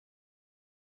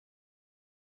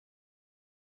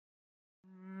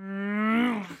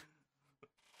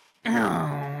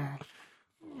I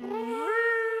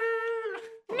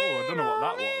don't know what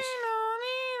that was.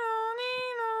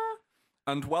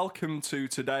 And welcome to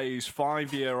today's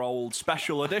 5-year-old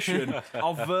special edition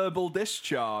of Verbal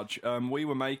Discharge. We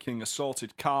were making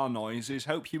assorted car noises.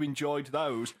 Hope you enjoyed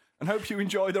those. And hope you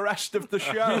enjoy the rest of the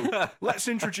show. Let's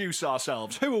introduce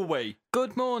ourselves. Who are we?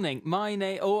 Good morning, my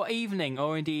name, or evening,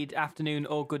 or indeed afternoon,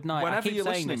 or good night. Whenever I keep you're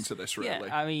saying listening to this, really.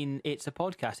 Yeah, I mean, it's a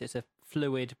podcast. It's a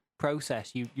fluid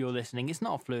process. You're listening. It's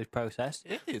not a fluid process.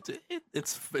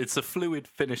 It's a fluid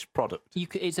finished product.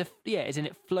 It's and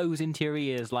it flows into your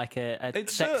ears like a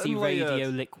It's sexy certainly radio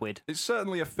liquid. It's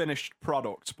certainly a finished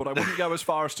product, but I wouldn't go as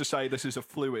far as to say this is a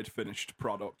fluid finished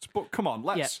product. But come on,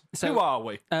 let's. so- who are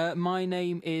we? My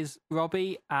name is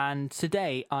Robbie, and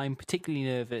today I'm particularly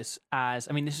nervous as,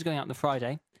 I mean, this is going out on the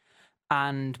Friday,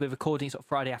 and we're recording sort of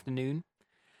Friday afternoon,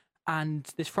 and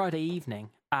this Friday evening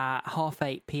at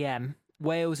 8:30 p.m,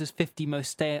 Wales's 50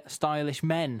 most stylish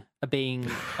men are being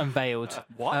unveiled.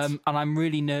 What? And I'm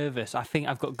really nervous. I think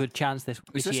I've got a good chance this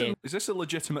year. Is this a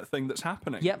legitimate thing that's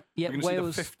happening? Yep. We're going to see the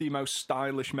Wales 50 most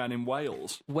stylish men in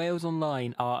Wales. Wales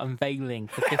Online are unveiling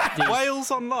the 50...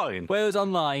 Wales Online. Wales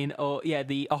Online, or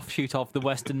the offshoot of the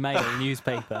Western Mail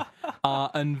newspaper, are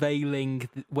unveiling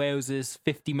Wales's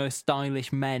 50 most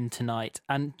stylish men tonight.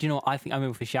 And do you know what? I think I'm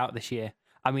in for a shout this year.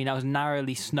 I mean, I was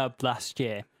narrowly snubbed last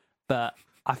year, but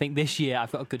I think this year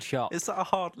I've got a good shot. Is that a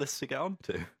hard list to get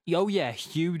onto? Oh yeah,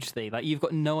 hugely. Like, you've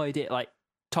got no idea. Like,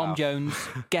 Tom Jones,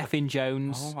 Gethin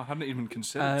Jones, Oh, I hadn't even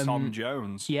considered Tom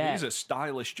Jones. yeah. He's a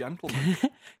stylish gentleman.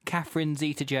 Catherine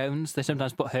Zeta-Jones. They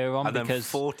sometimes put her on And then because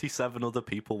 47 other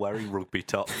people wearing rugby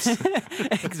tops.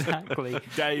 exactly.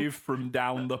 Dave from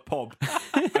down the pub.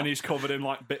 And he's covered in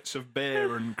like bits of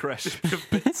beer and crisp.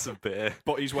 Bits of beer.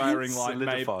 But he's wearing like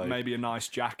Solidified. maybe a nice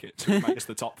jacket to make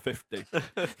the top 50.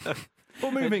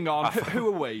 But moving on, who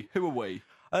are we? Who are we?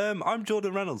 I'm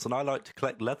Jordan Reynolds, and I like to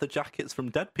collect leather jackets from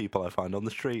dead people I find on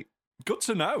the street. Good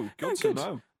to know. Good to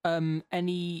know.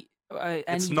 Any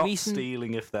It's not recent...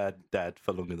 stealing if they're dead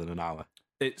for longer than an hour.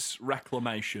 It's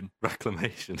reclamation.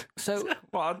 Reclamation. So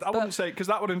Well, I wouldn't say, because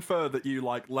that would infer that you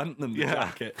like lent them the Yeah.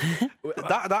 jacket.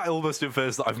 that almost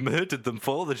infers that I've murdered them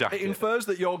for the It jacket. infers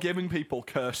that you're giving people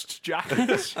cursed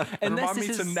jackets. Remind me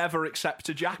this to is- never accept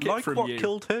a jacket Like from what you.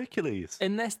 killed Hercules.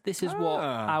 unless this is what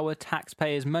Ah. our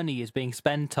taxpayers' money is being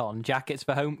spent on,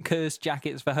 cursed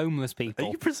jackets for homeless Are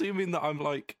people. you presuming that I'm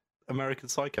like American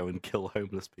Psycho and kill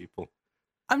homeless people?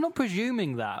 I'm not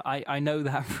presuming that. I know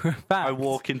that for a fact. I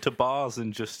walk into bars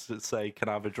and just say, "Can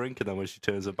I have a drink?" And then when she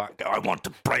turns her back, go, "I want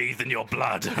to bathe in your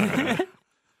blood."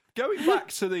 Going back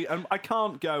to the, I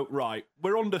can't go, right,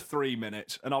 we're under 3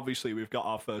 minutes, and obviously we've got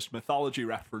our first mythology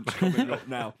reference coming up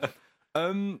now.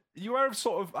 You aware of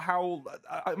sort of how,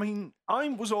 I mean, I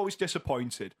was always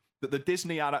disappointed that the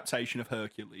Disney adaptation of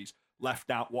Hercules left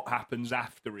out what happens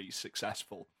after he's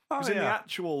successful. Because in the yeah.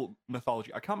 actual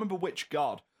mythology, I can't remember which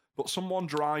god, but someone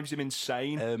drives him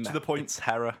insane to the point... It's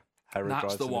Hera. Hera That's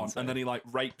drives the him one. insane. And then he like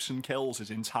rapes and kills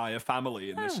his entire family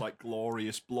in this like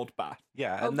glorious bloodbath.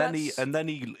 Yeah, Oh, and then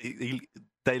that's-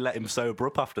 they let him sober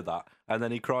up after that, and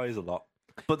then he cries a lot.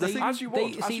 But the They- thing, As you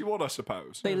would, see, I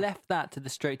suppose. They left that to the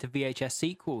straight to VHS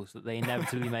sequels that they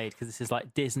inevitably made because this is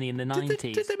like Disney in the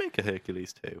 90s. did they make a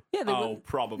Hercules too? Yeah, they Oh, were,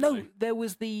 probably. No, there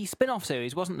was the spin-off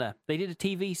series, wasn't there? They did a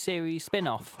TV series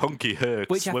spin-off. Hunky Herc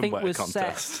Which I think swimwear was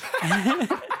contest.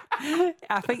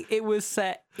 I think it was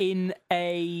set in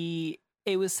a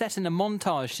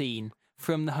montage scene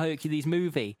from the Hercules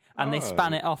movie, and they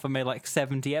span it off and made like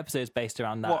 70 episodes based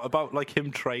around that. What about like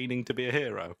him training to be a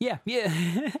hero? Yeah,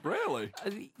 Really?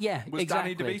 yeah, Was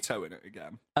exactly. Danny DeVito in it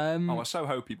again? Oh, I so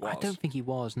hope he was. I don't think he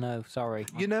was. No, sorry.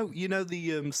 You know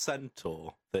the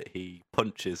centaur that he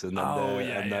punches, and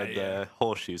then the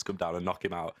horseshoes come down and knock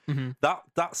him out. Mm-hmm.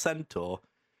 That centaur,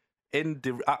 in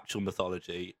the actual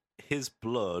mythology, his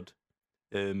blood.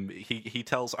 He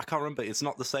tells, I can't remember, it's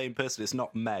not the same person, it's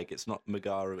not Meg, it's not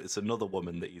Megara, it's another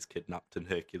woman that he's kidnapped, and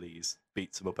Hercules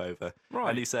beats him up over. Right.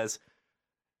 And he says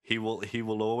he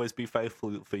will always be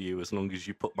faithful for you as long as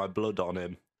you put my blood on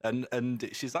him. And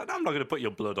she's like, no, I'm not going to put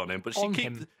your blood on him, but she On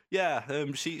keeps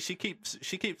him? she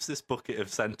keeps this bucket of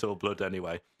centaur blood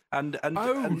anyway. And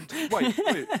Wait,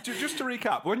 just to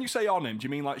recap, when you say on him, do you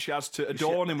mean like she has to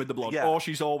adorn him with the blood, yeah. or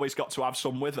she's always got to have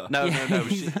some with her? no, You're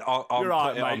right,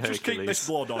 put it on mate. Just keep this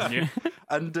blood on you.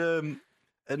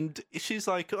 And she's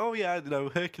like, oh yeah,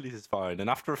 Hercules is fine. And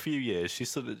after a few years, she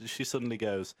suddenly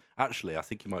goes, actually, I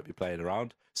think you might be playing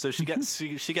around. So she gets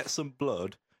she gets some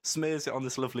blood, smears it on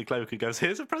this lovely cloak, and goes,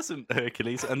 here's a present,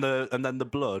 Hercules. And then the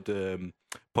blood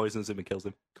poisons him and kills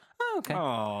him. Oh, okay.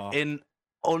 Oh. In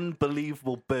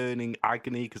unbelievable burning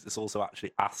agony because it's also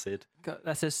actually acid.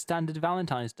 That's a standard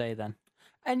Valentine's Day then.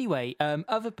 Anyway,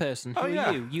 other person, who yeah.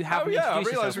 are you? You haven't I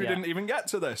introduced realised yourself we yet. didn't even get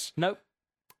to this. Nope.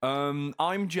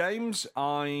 I'm James.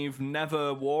 I've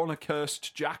never worn a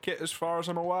cursed jacket as far as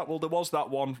I'm aware. Well, there was that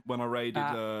one when I raided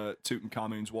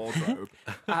Tutankhamun's wardrobe.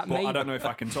 But maybe. I don't know if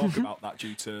I can talk about that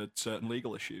due to certain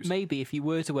legal issues. Maybe if you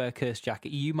were to wear a cursed jacket,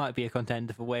 you might be a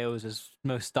contender for Wales'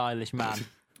 most stylish man.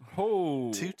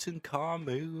 Oh.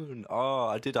 Tutankhamun. Oh,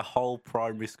 I did a whole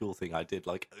primary school thing. I did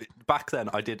back then.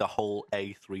 I did a whole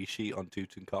A3 sheet on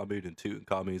Tutankhamun and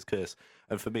Tutankhamun's curse,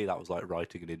 and for me that was like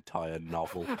writing an entire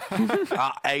novel.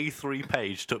 That A3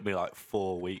 page took me like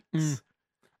 4 weeks.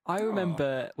 I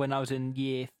remember when I was in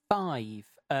year 5,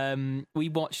 we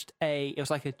watched it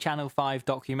was like a Channel 5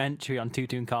 documentary on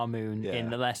Tutankhamun in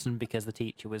the lesson because the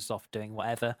teacher was off doing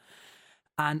whatever.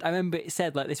 And I remember it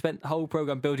said, like, they spent the whole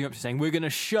program building up to saying, we're going to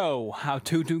show how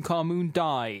Tutankhamun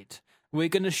died. We're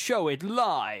going to show it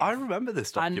live. I remember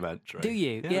this documentary. Do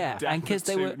you? Yeah. And because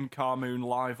they were Tutankhamun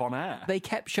live on air. they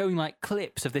kept showing like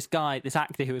clips of this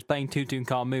actor who was playing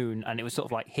Tutankhamun, and it was sort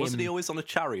of like him. Wasn't he always on a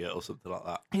chariot or something like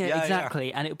that? Yeah,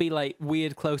 exactly. And it would be like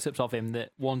weird close-ups of him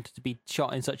that wanted to be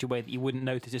shot in such a way that you wouldn't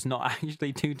notice it's not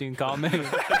actually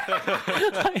Tutankhamun.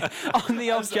 Like, on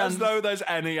the off chance, As though there's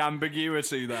any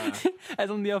ambiguity there. as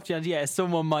on the off chance,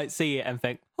 someone might see it and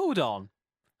think, hold on.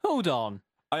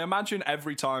 I imagine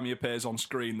every time he appears on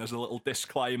screen, there's a little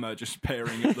disclaimer just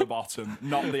appearing at the bottom,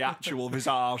 not the actual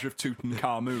visage of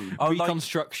Tutankhamun. Oh,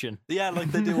 Reconstruction. Yeah,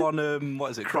 like they do on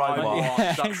what is it? Crime Watch. Watch.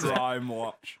 Yeah, That's exactly. Crime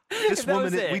Watch. This That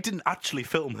woman, was it. we didn't actually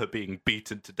film her being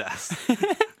beaten to death.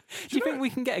 Do you think we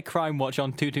can get a crime watch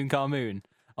on Tutankhamun?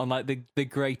 On like the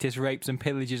greatest rapes and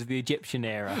pillages of the Egyptian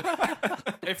era.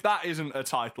 If that isn't a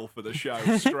title for the show,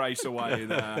 straight away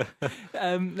there.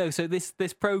 No, so this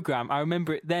program, I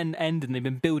remember it then ended, and they've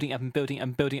been building it up and building it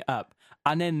and building it up.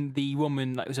 And then the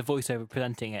woman, like, it was a voiceover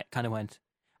presenting it, kind of went,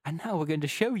 and now we're going to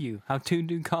show you how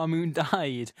Tutankhamun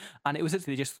died. And it was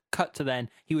literally just cut to then,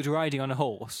 he was riding on a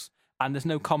horse. And there's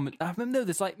no comment. I remember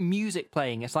there's like music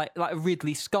playing. It's like a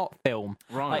Ridley Scott film.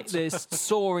 Right. Like there's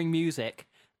soaring music.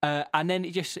 And then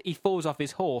he falls off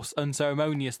his horse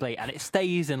unceremoniously, and it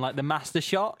stays in like the master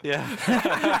shot. Yeah.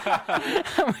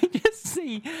 And we just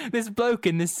see this bloke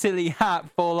in this silly hat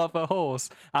fall off a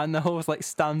horse, and the horse like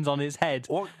stands on his head.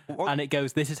 What? And it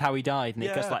goes, "This is how he died." And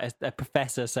it goes Yeah. like a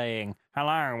professor saying,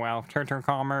 "Hello, well,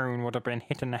 Tutankhamun would have been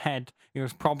hit in the head.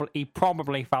 He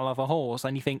probably fell off a horse."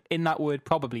 And you think, in that word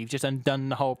 "probably," you've just undone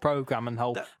the whole program and the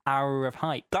whole hour of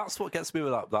hype. That's what gets me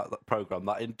with that program.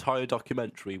 That entire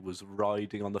documentary was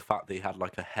riding on the fact that he had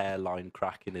like a hairline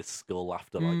crack in his skull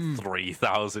after like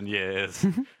 3,000 years.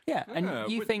 Yeah, and Yeah,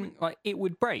 you think like it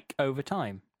would break over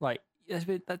time. Like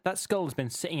that skull has been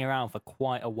sitting around for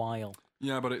quite a while.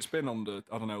 Yeah, but it's been under,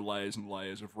 I don't know, layers and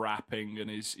layers of wrapping and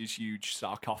his huge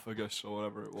sarcophagus or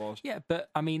whatever it was. Yeah, but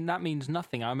I mean that means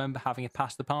nothing. I remember having a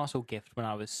pass the parcel gift when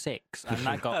I was 6, and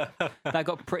that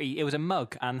got pretty. It was a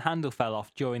mug, and handle fell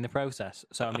off during the process.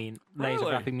 So I mean, layers of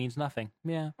Really? wrapping means nothing.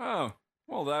 Yeah, Oh,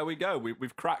 well, there we go.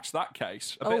 We've cracked that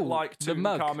case. A bit Oh, like the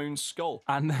mug. Tutankhamun's skull.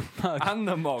 and the mug. And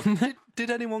the mug.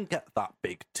 Did anyone get that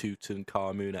big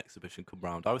Tutankhamun exhibition come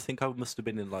round? I think I must have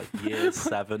been in like year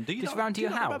 7. Do you Just not, round to do you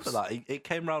your not remember house? that? It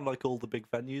came round like all the big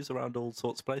venues around all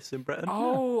sorts of places in Britain.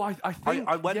 Oh, I think...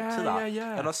 I went yeah, to that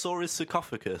yeah. and I saw his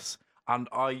sarcophagus, and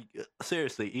I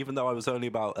seriously, even though I was only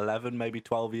about 11, maybe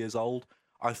 12 years old,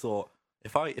 I thought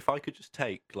if I could just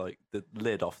take like the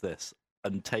lid off this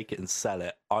and take it and sell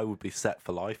it, I would be set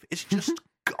for life. It's just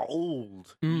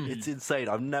gold. It's insane.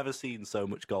 I've never seen so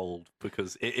much gold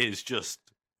because it is just.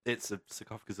 It's a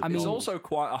sarcophagus of I mean, It's gold. also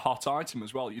quite a hot item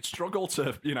as well. You'd struggle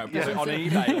to, put Yeah. it on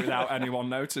eBay without anyone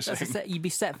noticing. That's a you'd be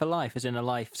set for life, as in a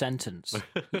life sentence.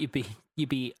 You'd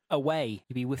be away.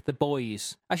 You'd be with the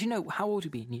boys. Actually, no. How old would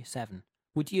you be in year 7?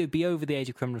 Would you be over the age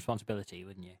of criminal responsibility?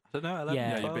 Wouldn't you? I don't know. 11, Yeah.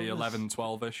 Yeah, you'd be 12. 11,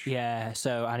 12-ish. Yeah.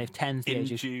 So, and if 10's the In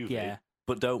age of juvie.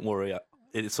 But don't worry,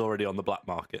 it's already on the black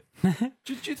market.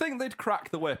 Do you think they'd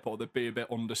crack the whip, or they'd be a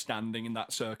bit understanding in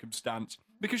that circumstance?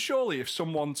 Because surely if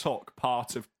someone took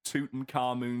part of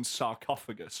Tutankhamun's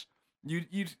sarcophagus,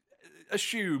 you'd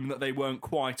assume that they weren't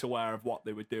quite aware of what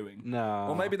they were doing. No.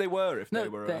 Or maybe they were if they No,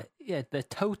 were... they're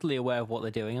totally aware of what they're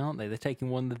doing, aren't they? They're taking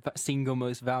one of the single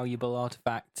most valuable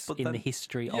artifacts But in then- the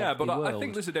history Yeah, of but the I world.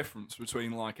 think there's a difference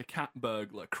between like a cat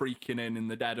burglar creaking in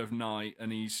the dead of night,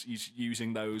 and he's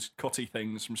using those cutty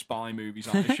things from spy movies,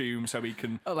 I assume, so he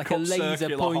can Oh, like cut a laser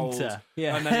circular holes. pointer.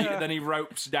 Yeah. And then he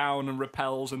ropes down and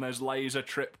repels, and there's laser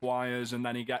trip wires, and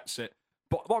then he gets it.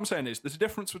 But what I'm saying is, there's a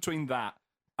difference between that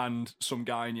and some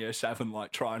guy in year 7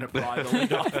 like trying to pry the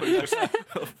lid off and just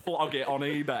flog it on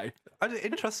eBay.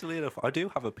 Interestingly enough, I do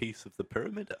have a piece of the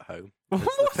pyramid at home. It's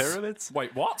the pyramids.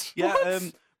 Wait, what? Yeah,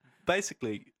 What?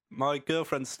 basically, my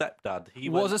girlfriend's stepdad. He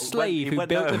Was a slave who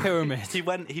built the pyramid. He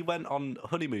went on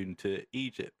honeymoon to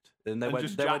Egypt, and And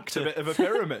just jacked a bit of a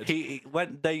pyramid. He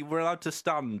went. They were allowed to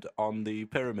stand on the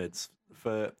pyramids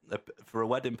for a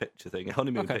wedding picture thing, a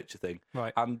honeymoon Okay. picture thing.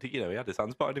 Right. And he had his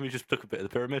hands behind him. He just took a bit of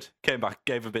the pyramid, came back,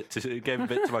 gave a bit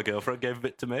to my girlfriend, gave a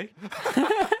bit to me.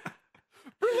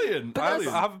 Brilliant. I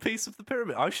Brilliant. have a piece of the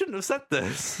pyramid. I shouldn't have said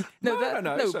this. No,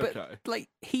 No, it's but okay. like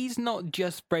he's not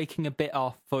just breaking a bit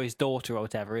off for his daughter or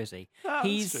whatever, is he? That's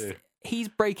he's true. he's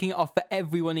breaking it off for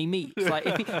everyone he meets. Like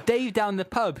if Dave down the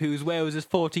pub, who's Wales's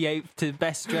 48th to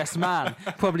best dressed man,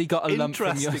 probably got a lump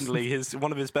from your. Interestingly,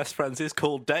 one of his best friends is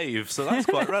called Dave, so that's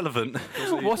quite relevant.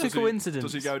 What a Does he- coincidence.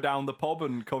 Does he go down the pub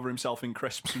and cover himself in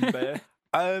crisps and beer?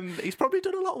 He's probably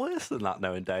done a lot worse than that,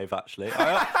 knowing Dave. Actually,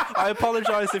 I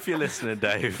apologise if you're listening,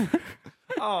 Dave.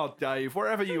 Oh, Dave,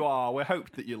 wherever you are, we hope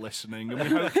that you're listening and we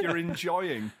hope you're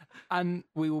enjoying. And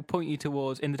we will point you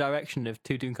towards in the direction of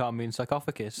Tutankhamun's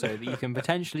sarcophagus so that you can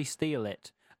potentially steal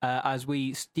it as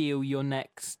we steal your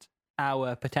next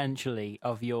hour potentially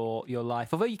of your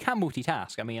life. Although you can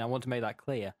multitask. I mean, I want to make that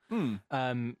clear.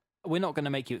 We're not going to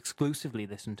make you exclusively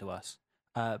listen to us.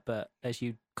 But as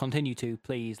you continue to,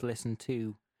 please listen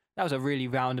to... That was a really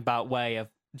roundabout way of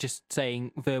just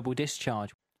saying verbal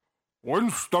discharge.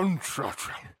 Winston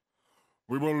Churchill.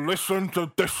 We will listen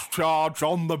to Discharge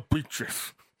on the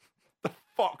Beaches.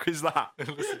 Fuck is that?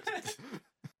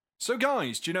 So,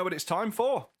 guys, do you know what it's time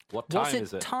for? What time What's it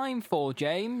is it? time for,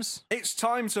 James? It's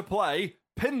time to play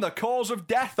Pin the Cause of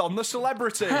Death on the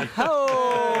Celebrity.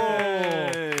 Oh!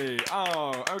 Hey.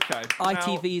 Oh, okay. Now-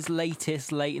 ITV's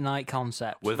latest late night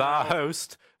concept. With our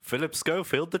host, Philip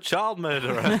Schofield, the child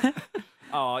murderer.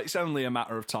 Oh, it's only a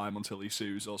matter of time until he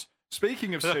sues us.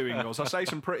 Speaking of suing us, I say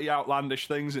some pretty outlandish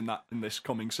things in this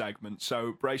coming segment,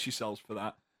 so brace yourselves for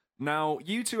that. Now,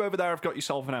 you two over there have got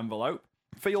yourself an envelope.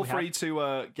 Feel free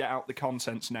to get out the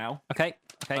contents now. Okay.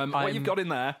 What you've got in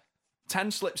there,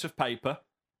 10 slips of paper.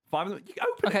 5 of them. You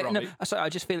open Okay, it, Robbie. no, sorry, I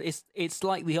just feel it's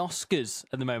like the Oscars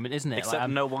at the moment, isn't it? Except like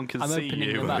no one can I'm see opening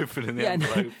you them up. opening the Yeah, no,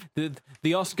 envelope.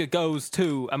 the Oscar goes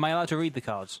to. Am I allowed to read the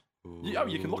cards? You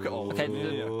can look at all of Okay, them.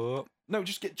 Yeah. No,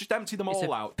 just empty them It's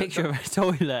all a out. picture of a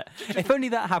toilet. If only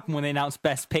that happened when they announced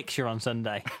Best Picture on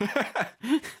Sunday.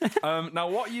 Now,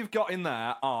 what you've got in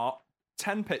there are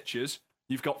 10 pictures.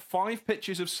 You've got 5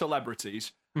 pictures of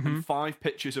celebrities and 5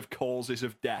 pictures of causes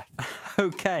of death.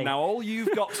 Okay. Now, all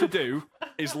you've got to do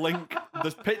is link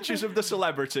the pictures of the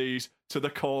celebrities to the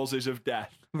causes of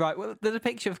death. Right. Well, there's a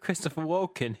picture of Christopher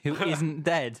Walken who isn't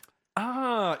dead.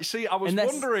 Ah, you see, I was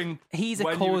Unless wondering. He's a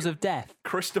when cause you- of death.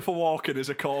 Christopher Walken is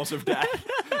a cause of death.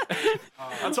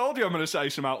 I told you I'm going to say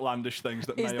some outlandish things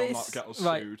that Is may or this not get us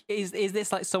right? sued. Is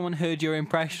this like someone heard your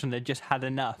impression and just had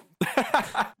enough?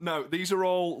 No, these are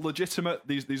all legitimate.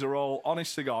 These are all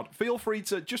honest to God. Feel free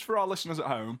to, just for our listeners at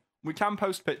home, we can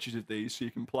post pictures of these so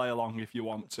you can play along if you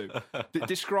want to.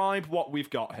 Describe what we've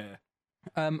got here.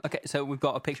 Okay, so we've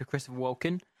got a picture of Christopher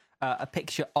Walken, a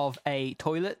picture of a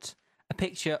toilet, a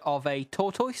picture of a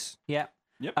tortoise. Yeah.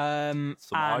 Yep. Some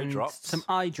eye and drops. Some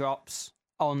eye drops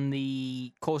on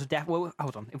the cause of death. Well,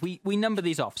 hold on. If we number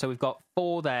these off, so we've got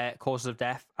 4 there, causes of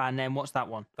death, and then what's that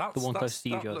one? The one closest to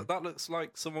you, Jordan. That looks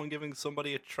like someone giving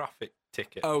somebody a traffic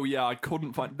ticket. Oh yeah, I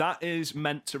couldn't find. That is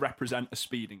meant to represent a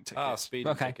speeding ticket. Speeding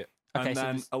Okay. ticket. Okay, And so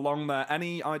then there's- along there,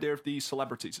 any idea of these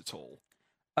celebrities at all?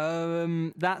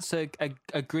 that's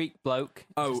a Greek bloke.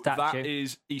 Oh, statue. that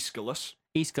is Aeschylus.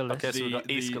 Aeschylus. Okay, so we've got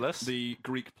Aeschylus. the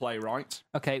Greek playwright.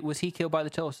 Okay, was he killed by the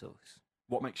tortoise?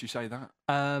 What makes you say that?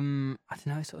 I don't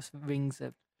know. It sort of rings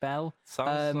a bell.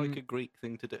 Sounds like a Greek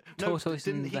thing to do. No, tortoise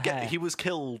didn't in he the get? hair. He was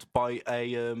killed by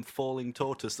a falling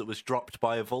tortoise that was dropped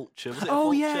by a vulture. Was it a Oh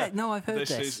vulture? yeah, no, I've heard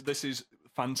this. This is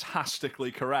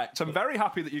fantastically correct. I'm very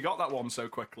happy that you got that one so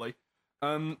quickly.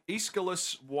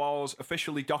 Aeschylus was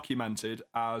officially documented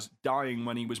as dying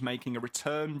when he was making a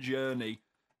return journey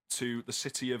to the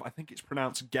city of, I think it's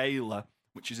pronounced Gela,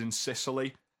 which is in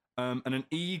Sicily, and an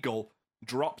eagle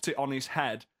dropped it on his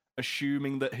head,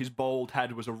 assuming that his bald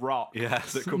head was a rock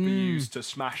Yes. that could be used to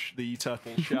smash the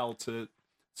turtle shell to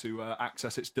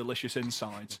access its delicious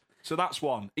insides. So that's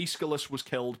one. Aeschylus was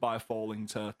killed by a falling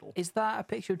turtle. Is that a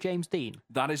picture of James Dean?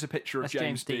 That is a picture of That's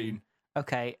James Dean.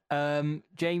 Okay.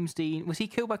 James Dean, was he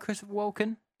killed by Christopher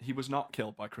Walken? He was not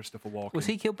killed by Christopher Walken. Was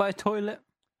he killed by a toilet?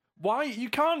 Why? You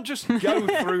can't just go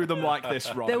through them like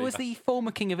this, Robbie. There was the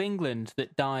former King of England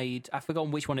that died. I've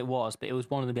forgotten which one it was, but it was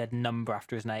one of them that had a number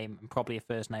after his name and probably a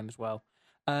first name as well.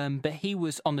 But he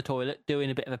was on the toilet doing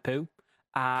a bit of a poo.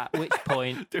 At which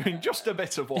point, Doing just a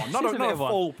bit of one, not Just a, a not bit a of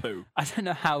one. full poo, I don't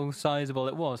know how sizable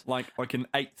it was. like an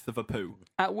eighth of a poo,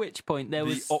 At which point there the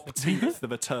was upteenth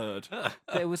of a turd,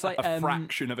 there was like a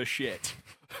fraction of a shit.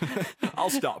 I'll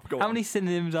stop. Go How on. many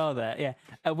synonyms are there? Yeah.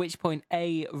 At which point,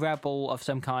 a rebel of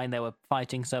some kind, they were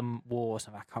fighting some war or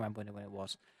something. I can't remember when it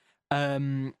was.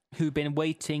 Who'd been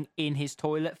waiting in his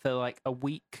toilet for like a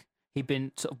week. He'd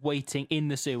been sort of waiting in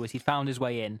the sewers. He'd found his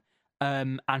way in.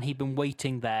 And he'd been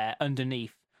waiting there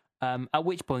underneath. At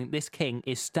which point, this king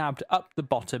is stabbed up the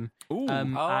bottom Ooh,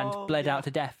 and bled out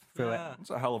to death through it.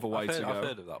 that's a hell of a way I've to heard, I've go.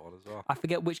 heard of that one as well. I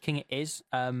forget which king it is.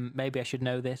 Maybe I should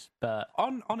know this, but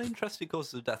On interesting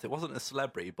causes of death, it wasn't a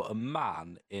celebrity, but a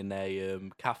man in a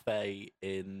cafe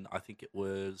in, I think it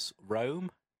was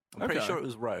Rome. I'm pretty Okay. sure it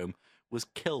was Rome. Was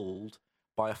killed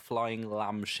by a flying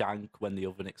lamb shank when the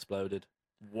oven exploded.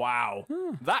 Wow,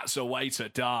 that's a way to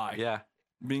die. Yeah,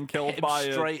 Being hit killed him by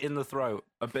straight in the throat.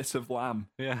 a bit of lamb.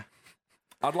 Yeah.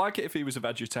 I'd like it if he was a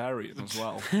vegetarian as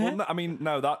well. Well, no, I mean,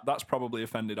 no, that's probably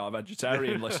offended our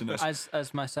vegetarian listeners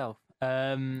as myself,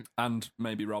 and and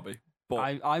maybe Robbie.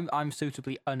 But I'm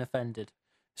suitably unoffended.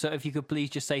 So if you could please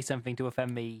just say something to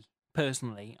offend me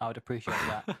personally, I would appreciate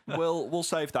that. we'll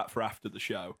save that for after the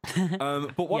show.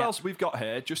 But what Yeah. else we've got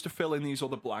here, just to fill in these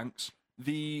other blanks?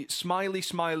 The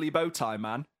smiley bow tie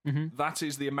man. That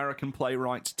is the American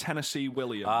playwright Tennessee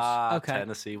Williams. Okay.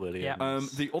 Tennessee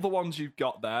Williams. The other ones you've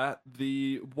got there,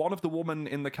 the one of the woman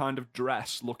in the kind of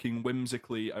dress looking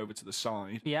whimsically over to the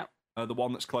side, Yeah. the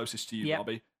one that's closest to you, Yep.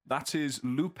 Robbie, that is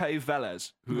Lupe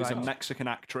Velez, who is a Right. Mexican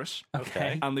actress.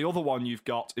 Okay. And the other one you've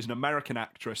got is an American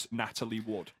actress, Natalie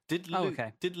Wood. Did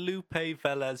okay. Did Lupe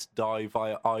Velez die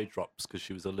via eye drops because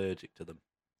she was allergic to them?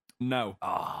 No.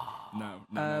 Ah. No.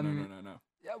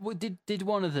 Yeah, well, did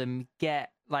one of them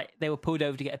get like they were pulled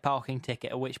over to get a parking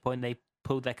ticket? At which point they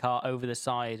pulled their car over the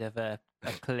side of a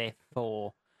cliff,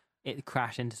 or it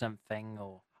crashed into something,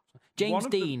 or James One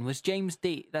of the- Dean was James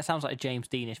Dean. That sounds like a James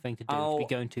Deanish thing to do. To be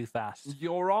going too fast.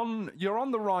 You're on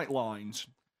the right lines.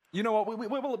 You know what?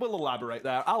 We'll elaborate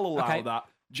there. I'll allow Okay. that.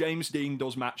 James Dean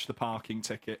does match the parking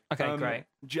ticket. Okay, great.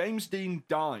 James Dean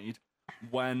died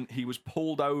when he was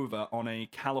pulled over on a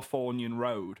Californian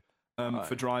road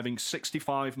for driving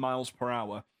 65 miles per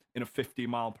hour in a 50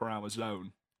 mile per hour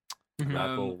zone.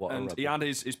 Rebel, what a And rebel. he had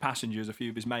his passengers, a few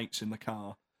of his mates, in the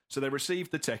car. So they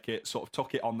received the ticket, sort of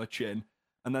took it on the chin,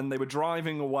 and then they were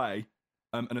driving away.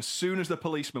 And as soon as the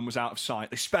policeman was out of sight,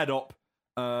 they sped up,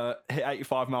 hit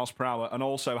 85 miles per hour, and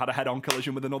also had a head-on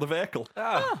collision with another vehicle.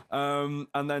 And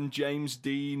then James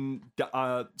Dean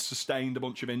sustained a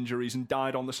bunch of injuries and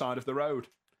died on the side of the road.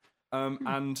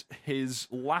 And his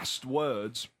last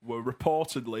words were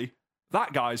reportedly,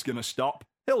 "That guy's going to stop.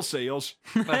 He'll see us."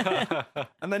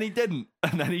 And then he didn't.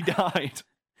 And then he died.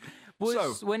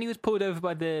 When he was pulled over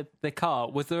by the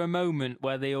car, was there a moment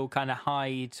where they all kind of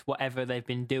hide whatever they've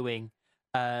been doing,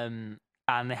 and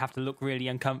they have to look really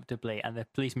uncomfortably, and the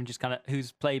policeman just kind of,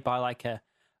 who's played by like a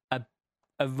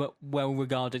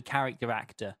well-regarded character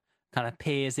actor, kind of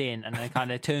peers in and then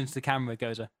kind of turns to the camera,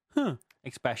 goes a "huh"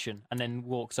 expression, and then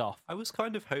walks off. I was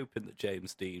kind of hoping that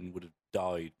James Dean would have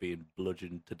died being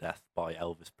bludgeoned to death by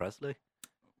Elvis Presley.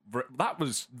 That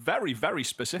was very, very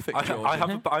specific, George. I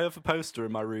have a poster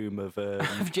in my room of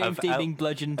James Dean being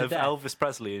bludgeoned to of death. Elvis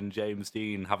Presley and James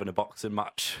Dean having a boxing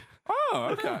match. Oh,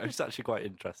 okay. It's actually quite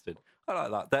interesting. I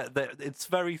like that. It's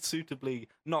very suitably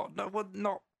not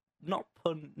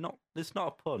pun. It's not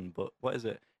a pun, but what is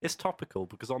it? It's topical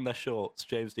because on their shorts,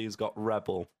 James Dean's got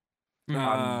Rebel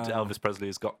and Elvis Presley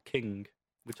has got King,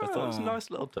 which I thought was a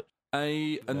nice little touch.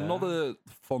 Another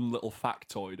fun little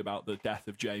factoid about the death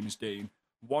of James Dean.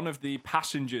 One of the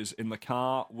passengers in the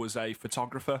car was a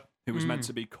photographer who was meant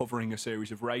to be covering a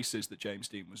series of races that James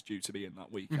Dean was due to be in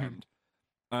that weekend.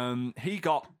 He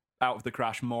got out of the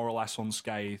crash more or less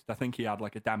unscathed. I think he had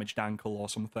like a damaged ankle or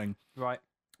something. Right.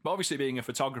 But obviously, being a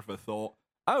photographer, thought,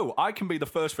 "Oh, I can be the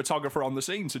first photographer on the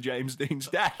scene to James Dean's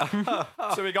death."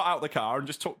 So he got out of the car and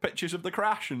just took pictures of the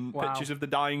crash and Wow. pictures of the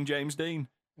dying James Dean.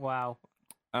 Wow.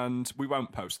 And we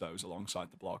won't post those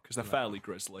alongside the blog because they're fairly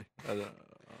grisly.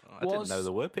 I didn't know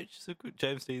there were pictures of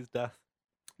James Dean's death.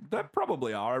 There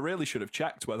probably are. I really should have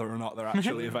checked whether or not they're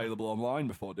actually available online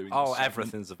before doing this. Oh, segment.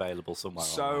 everything's available somewhere.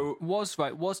 online. So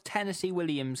Was Tennessee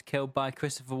Williams killed by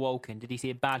Christopher Walken? Did he see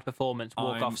a bad performance,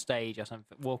 walk I'm- off stage or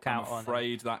something, walk I'm out on?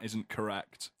 afraid that isn't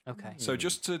correct. Okay. So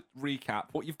just to recap,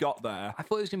 what you've got there. I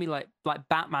thought it was gonna be like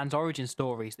Batman's origin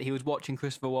stories, that he was watching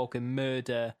Christopher Walken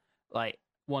murder like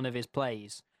one of his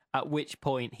plays. At which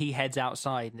point he heads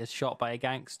outside and is shot by a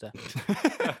gangster,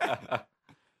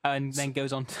 and then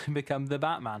goes on to become the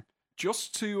Batman.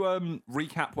 just to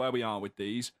recap where we are with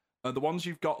these, the ones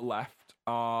you've got left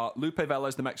are Lupe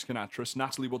Velez, the Mexican actress,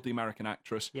 Natalie Wood, the American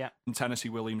actress, Yeah. and Tennessee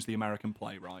Williams, the American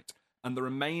playwright. And the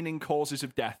remaining causes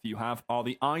of death you have are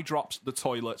the eye drops, the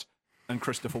toilet, and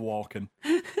Christopher Walken.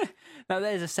 Now,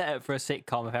 there's a setup for a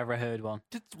sitcom if I ever heard one.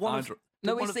 Did one Eye of, dro-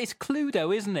 No, it's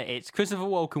Cluedo, isn't it? It's Christopher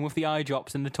Walken with the eye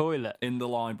drops in the toilet. in the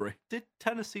library. did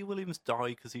Tennessee Williams die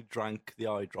because he drank the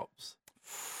eye drops?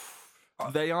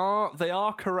 They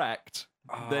are correct.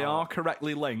 They Ah. are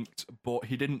correctly linked, but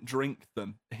he didn't drink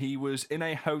them. He was in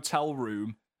a hotel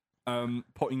room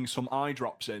putting some eye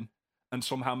drops in and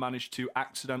somehow managed to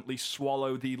accidentally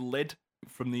swallow the lid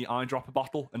from the eyedropper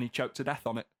bottle and he choked to death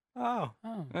on it. Oh.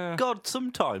 Oh. God,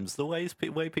 sometimes the way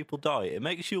people die, it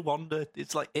makes you wonder.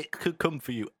 It's like it could come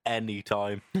for you any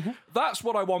time. That's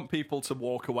what I want people to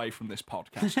walk away from this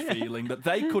podcast feeling, that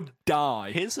they could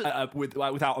die Here's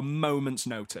without a moment's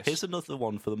notice. Here's another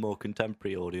one for the more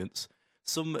contemporary audience.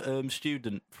 Some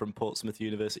student from Portsmouth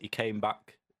University came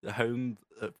back home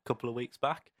a couple of weeks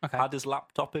back, Okay. had his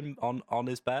laptop on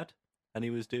his bed, and he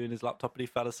was doing his laptop and he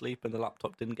fell asleep and the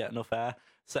laptop didn't get enough air,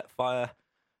 set fire.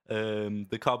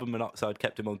 The carbon monoxide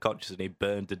kept him unconscious and he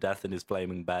burned to death in his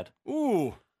flaming bed.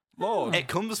 Ooh, Lord. It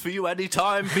comes for you any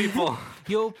time, people.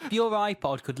 Your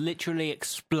iPod could literally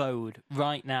explode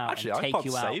right now Actually, and take iPods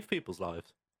you out. save people's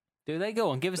lives. Do they? Go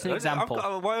on, give us an example.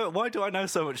 Why do I know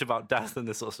so much about death and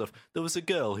this sort of stuff? There was a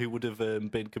girl who would have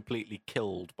been completely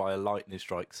killed by a lightning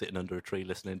strike sitting under a tree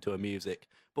listening to her music.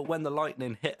 But when the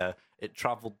lightning hit her, it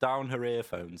travelled down her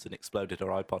earphones and exploded her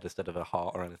iPod instead of her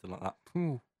heart or anything like that.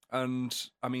 Ooh. And,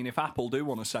 I mean, if Apple do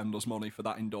want to send us money for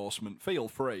that endorsement, feel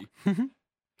free.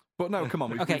 But no, come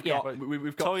on. We've, Okay, we've yeah. got,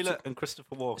 we've got Toilet and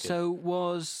Christopher Walken. So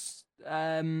was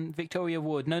Victoria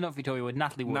Wood? No, not Victoria Wood.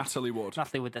 Natalie Wood. Natalie Wood.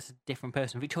 Natalie Wood. That's a different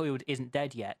person. Victoria Wood isn't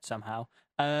dead yet somehow.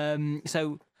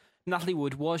 So Natalie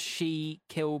Wood, was she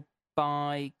killed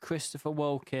by Christopher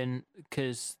Walken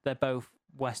because they're both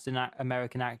Western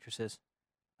American actresses?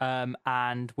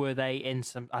 And were they in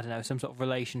some sort of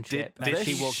relationship? Did and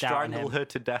she she walked out on strangle him? her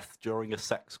to death during a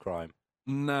sex crime?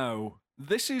 No.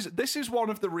 This is one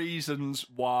of the reasons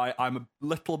why I'm a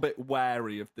little bit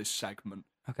wary of this segment.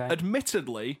 Okay.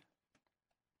 Admittedly,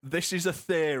 this is a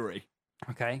theory.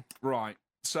 Okay. Right.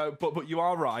 So, but you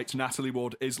are right. Natalie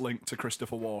Wood is linked to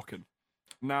Christopher Walken.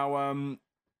 Now,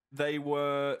 they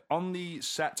were on the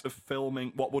set of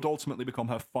filming what would ultimately become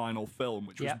her final film,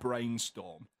 which was Yep.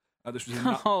 Brainstorm. This was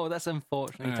in Oh, that's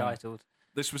unfortunately Yeah. titled.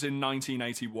 this was in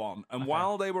 1981, and Okay.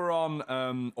 while they were on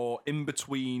or in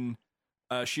between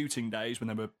shooting days when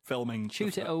they were filming, the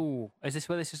Shoot it. Oh, is this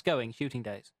where this is going? Shooting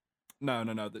days. No,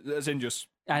 as in just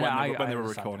I know, when they I were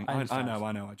understand. recording. I I understand.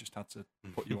 know. I just had to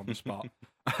put you on the spot.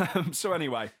 So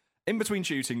anyway, in between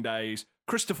shooting days,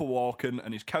 Christopher Walken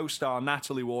and his co-star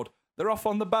Natalie Wood, they're off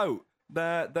on the boat.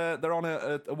 They're on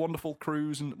a wonderful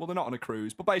cruise, and well, they're not on a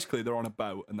cruise, but basically they're on a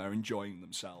boat and they're enjoying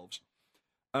themselves.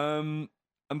 And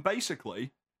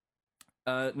basically,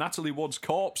 Natalie Wood's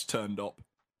corpse turned up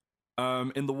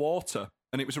in the water.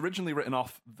 And it was originally written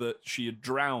off that she had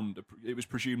drowned. It was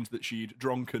presumed that she'd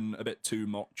drunken a bit too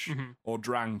much or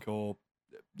drank, or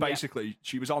basically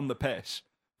she was on the piss,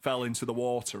 fell into the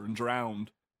water and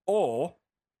drowned. Or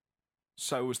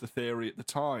so was the theory at the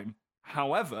time.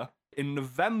 However, in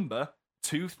November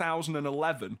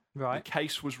 2011, Right. the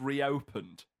case was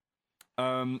reopened.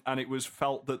 And it was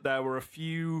felt that there were a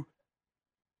few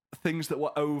things that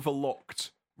were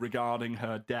overlooked regarding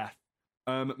her death.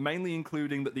 Mainly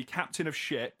including that the captain of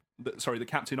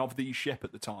the ship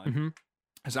at the time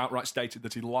has outright stated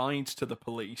that he lied to the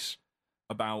police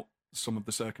about some of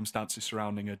the circumstances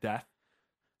surrounding her death.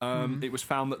 It was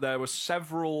found that there were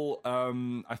several,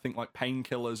 I think, like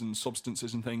painkillers and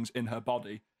substances and things in her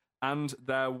body, and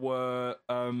there were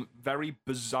very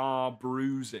bizarre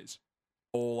bruises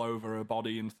all over her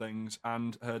body and things,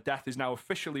 and her death is now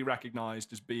officially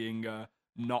recognised as being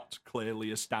not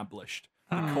clearly established.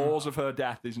 The cause of her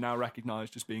death is now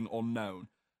recognised as being unknown.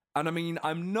 And I mean,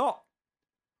 I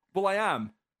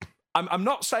am. I'm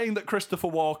not saying that Christopher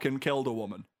Walken killed a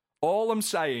woman. All I'm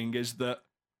saying is that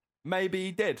maybe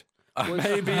he did.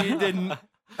 Maybe he didn't.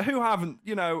 Who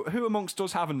amongst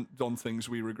us haven't done things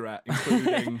we regret,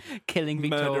 including Killing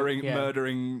Victoria.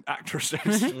 murdering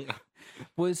actresses?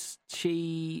 Was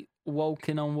she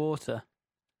walking on water?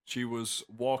 She was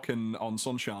walking on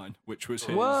sunshine, which was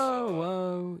his.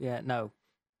 Whoa. Yeah, no.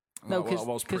 No, that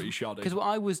was pretty shoddy. Because what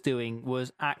I was doing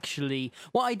was actually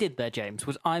what I did there, James,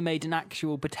 was I made an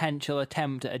actual potential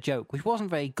attempt at a joke, which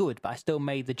wasn't very good, but I still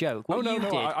made the joke. What you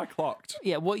did, I clocked.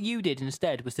 yeah, what you did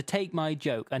instead was to take my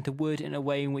joke and to word it in a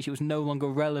way in which it was no longer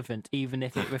relevant, even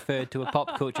if it referred to a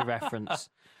pop culture reference.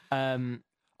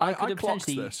 I I could have clocked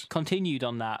potentially this. continued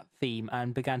on that theme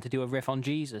and began to do a riff on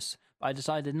Jesus, but I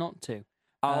decided not to.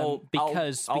 I'll be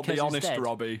because honest, instead-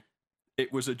 Robbie.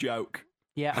 It was a joke.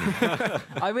 Yeah,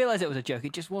 I realised it was a joke.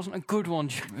 It just wasn't a good one.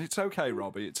 It's okay,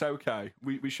 Robbie. It's okay.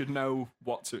 We should know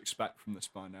what to expect from this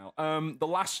by now. The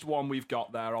last one we've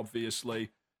got there, obviously,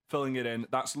 filling it in.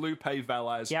 That's Lupe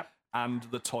Velez Yep. and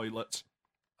the toilet.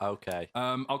 Okay.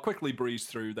 I'll quickly breeze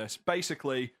through this.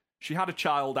 Basically, she had a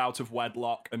child out of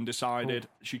wedlock and decided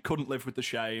she couldn't live with the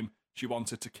shame. She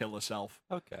wanted to kill herself.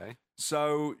 Okay.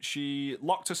 So she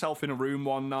locked herself in a room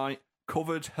one night,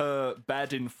 covered her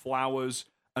bed in flowers,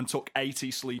 and took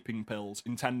 80 sleeping pills,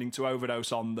 intending to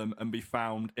overdose on them and be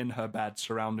found in her bed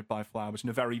surrounded by flowers in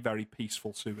a very, very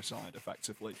peaceful suicide,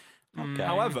 effectively. Okay.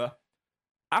 However,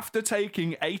 after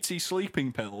taking 80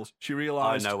 sleeping pills, she I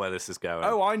realised, know where this is going.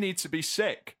 oh, I need to be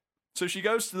sick. So she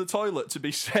goes to the toilet to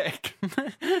be sick.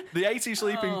 The 80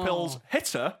 sleeping pills hit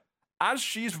her. As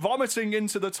she's vomiting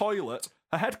into the toilet,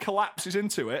 her head collapses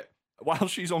into it. While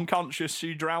she's unconscious,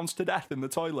 she drowns to death in the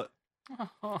toilet.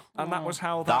 And that was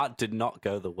how That did not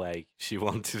go the way she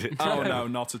wanted it to. Oh, go. no,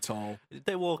 not at all.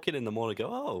 They walk in the morning and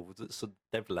go, oh, so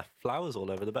they've left flowers all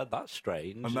over the bed. That's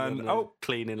strange. And then, the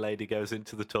cleaning lady goes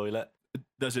into the toilet.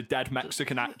 There's a dead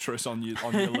Mexican actress on your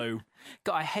loo.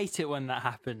 God, I hate it when that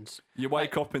happens. You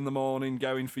wake up in the morning,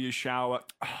 going for your shower.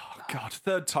 Oh, God,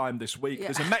 third time this week.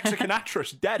 There's a Mexican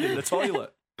actress dead in the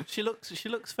toilet. She looks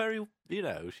very,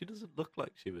 she doesn't look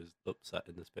like she was upset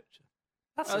in this picture.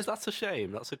 That's a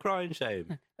shame. That's a crying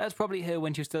shame. That's probably her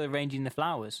when she was still arranging the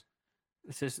flowers.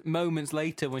 This is moments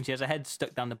later when she has her head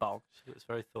stuck down the bog. She looks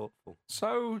very thoughtful.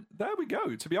 So there we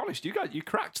go. To be honest, you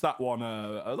cracked that one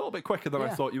a little bit quicker than I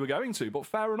Yeah. thought you were going to, but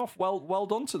fair enough. Well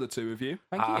done to the two of you.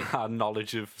 Thank you. Our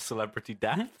knowledge of celebrity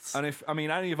deaths. And if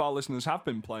any of our listeners have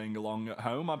been playing along at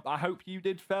home, I hope you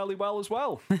did fairly well as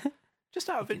well. Just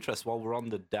out of interest, while we're on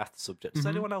the death subject, has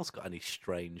anyone else got any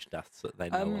strange deaths that they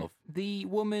know of? The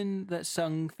woman that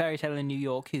sung Fairy Tale in New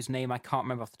York, whose name I can't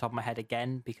remember off the top of my head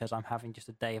again because I'm having just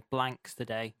a day of blanks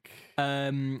today.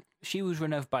 She was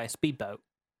run over by a speedboat,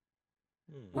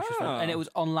 which was fun. And it was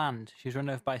on land. She was run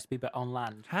over by a speedboat on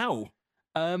land. How?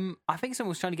 I think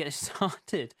someone was trying to get it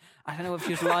started. I don't know if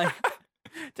she was lying.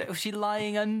 Was she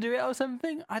lying under it or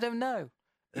something? I don't know.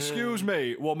 Excuse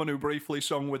me, woman who briefly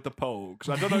sung with the Pogues.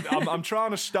 I don't know. I'm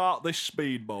trying to start this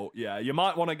speedboat. Yeah, you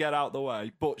might want to get out the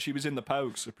way. But she was in the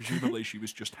Pogues, so presumably she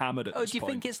was just hammered at Oh, this do you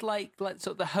point. think it's like sort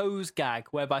of the hose gag,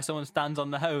 whereby someone stands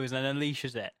on the hose and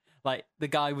unleashes it? Like the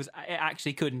guy it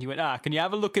actually couldn't. He went, can you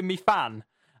have a look in me fan?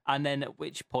 And then at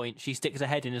which point she sticks her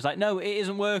head in and is like, no, it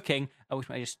isn't working. At which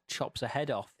point he just chops her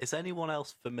head off. Is anyone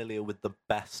else familiar with the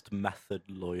best method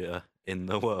lawyer in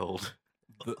the world?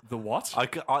 The what?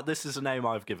 This is a name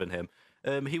I've given him.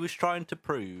 He was trying to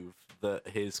prove that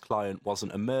his client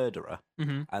wasn't a murderer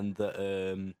and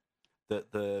that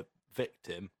that the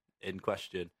victim in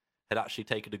question had actually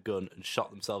taken a gun and shot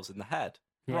themselves in the head.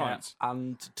 Yeah. Right.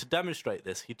 And to demonstrate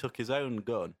this, he took his own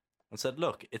gun and said,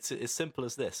 look, it's as simple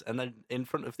as this. And then in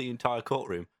front of the entire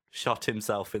courtroom, shot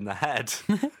himself in the head.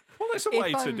 Well, there's a If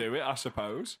way to I'm- do it, I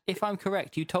suppose. If I'm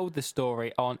correct, you told this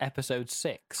story on episode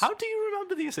 6. How do you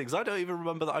remember these things? I don't even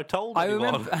remember that I told anyone.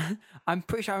 remember. I'm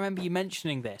pretty sure I remember you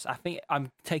mentioning this. I think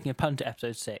I'm taking a punt at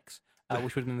episode 6,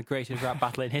 which would have been the greatest rap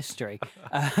battle in history.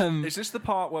 Is this the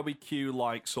part where we cue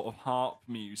like sort of harp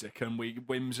music and we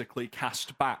whimsically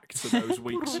cast back to those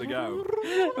weeks ago?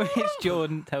 which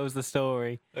Jordan tells the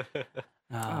story.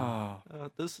 Oh.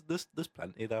 There's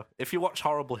plenty though. If you watch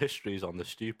horrible histories on the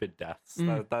stupid deaths,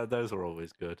 those are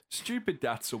always good. Stupid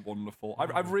deaths are wonderful.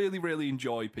 I really, really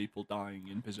enjoy people dying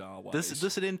in bizarre ways.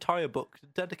 There's an entire book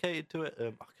dedicated to it. I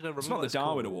can't remember It's not what the it's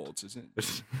Darwin called. Awards, is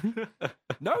it?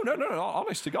 No.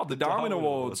 Honest to God, the Darwin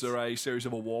Awards are a series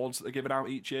of awards that are given out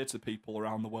each year to people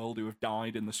around the world who have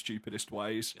died in the stupidest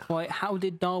ways. Why? How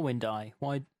did Darwin die?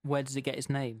 Why? Where does it get its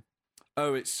name?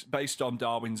 Oh, it's based on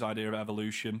Darwin's idea of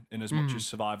evolution in as much as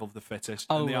survival of the fittest.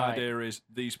 Oh, and the right. idea is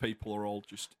these people are all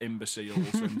just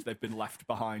imbeciles and they've been left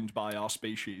behind by our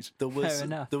species. Fair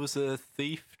enough. There was a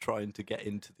thief trying to get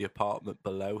into the apartment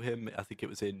below him. I think it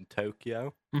was in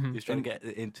Tokyo. He was trying to get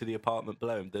into the apartment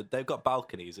below him. They've got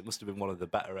balconies. It must have been one of the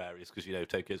better areas because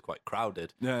Tokyo's quite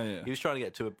crowded. Yeah. He was trying to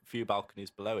get to a few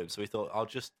balconies below him, so he thought,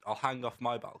 I'll hang off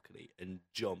my balcony and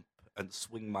jump and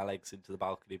swing my legs into the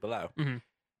balcony below.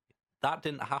 That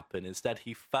didn't happen. Instead,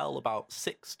 he fell about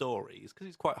 6 stories because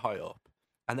he's quite high up,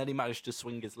 and then he managed to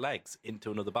swing his legs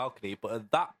into another balcony. But at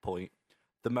that point,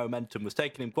 the momentum was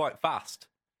taking him quite fast,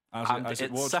 and As it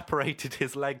it would. separated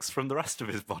his legs from the rest of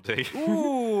his body.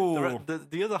 Ooh.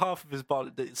 The other half of his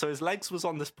body, so his legs was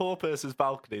on this poor person's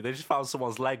balcony. They just found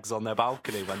someone's legs on their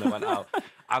balcony when they went out,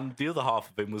 and the other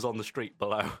half of him was on the street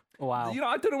below. Wow. You know,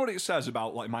 I don't know what it says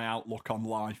about like my outlook on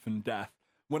life and death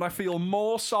when I feel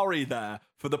more sorry there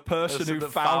for the person who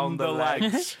That found the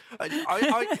legs.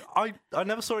 I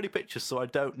never saw any pictures, so I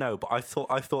don't know. But I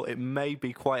thought it may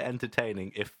be quite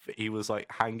entertaining if he was like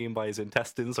hanging by his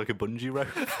intestines like a bungee rope.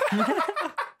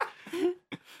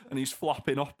 And he's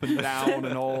flopping up and down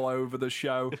and all over the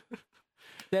show.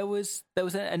 There was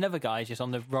another guy just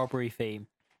on the robbery theme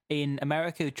in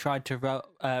America who tried to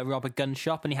rob a gun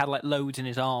shop, and he had like loads in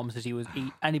his arms as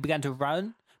and he began to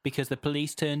run because the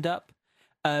police turned up.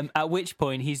 At which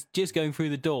point he's just going through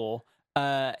the door.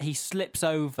 He slips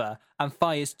over and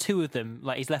fires two of them.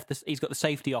 Like he's got the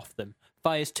safety off them.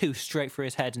 Fires two straight through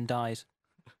his head and dies.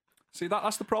 See,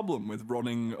 that's the problem with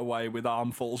running away with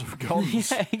armfuls of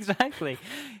guns. Yeah, exactly.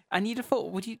 And you'd have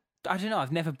thought, I don't know,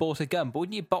 I've never bought a gun, but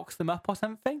wouldn't you box them up or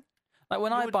something? Like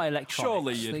when I buy electronics,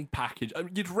 Surely you'd package.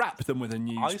 You'd wrap them with a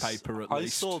newspaper at I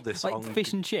least. saw this like on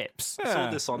fish and chips. I saw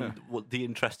this on the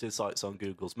interested sites on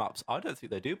Google's Maps. I don't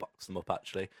think they do box them up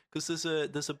actually, because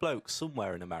there's a bloke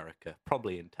somewhere in America,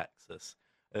 probably in Texas,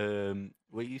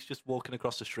 where he's just walking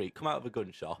across the street, come out of a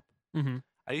gun shop, and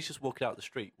he's just walking out the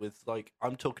street with like,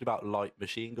 I'm talking about light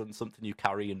machine gun, something you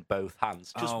carry in both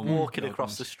hands, just walking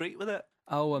across the street with it.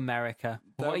 Oh, America.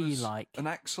 There What are you was like? An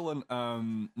excellent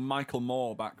Michael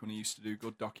Moore, back when he used to do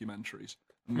good documentaries,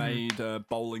 made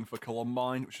Bowling for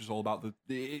Columbine, which was all about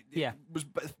it was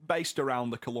based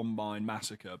around the Columbine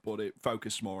massacre, but it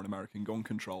focused more on American gun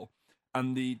control.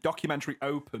 And the documentary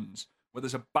opens where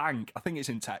there's a bank, I think it's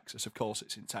in Texas, of course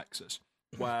it's in Texas,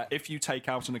 where if you take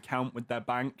out an account with their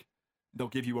bank, they'll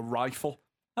give you a rifle.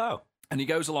 Oh. And he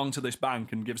goes along to this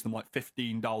bank and gives them like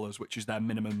 $15, which is their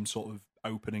minimum sort of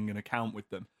opening an account with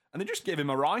them. And they just give him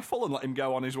a rifle and let him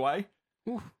go on his way.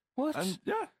 What? And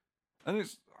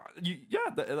it's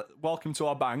welcome to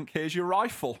our bank. Here's your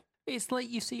rifle. It's like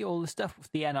you see all the stuff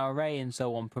with the NRA and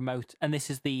so on promote, and this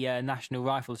is the National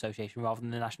Rifle Association rather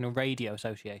than the National Radio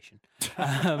Association,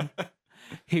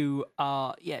 who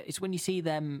are, it's when you see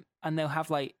them and they'll have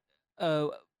like,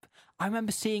 I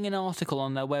remember seeing an article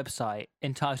on their website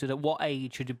entitled, "At what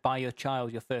age should you buy your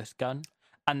child your first gun?"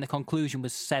 And the conclusion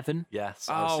was 7. Yes,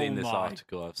 I've seen this my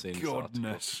article. This article.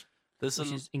 Goodness. Which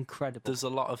is incredible. There's a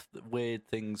lot of weird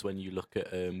things when you look at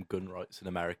gun rights in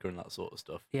America and that sort of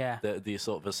stuff. Yeah. The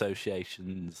sort of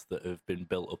associations that have been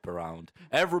built up around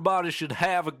everybody should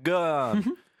have a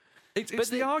gun. It's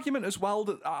the argument as well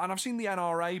that, and I've seen the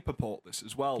NRA purport this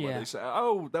as well, where they say,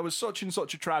 "Oh, there was such and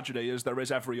such a tragedy as there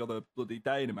is every other bloody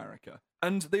day in America,"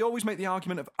 and they always make the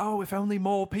argument of, "Oh, if only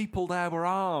more people there were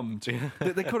armed,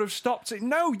 they could have stopped it."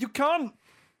 No, you can't.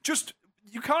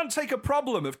 You can't take a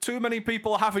problem of too many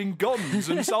people having guns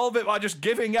and solve it by just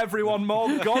giving everyone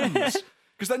more guns,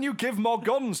 because then you give more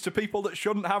guns to people that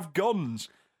shouldn't have guns,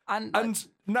 and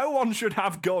no one should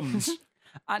have guns.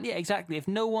 And yeah, exactly. If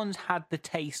no one's had the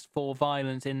taste for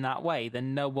violence in that way,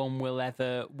 then no one will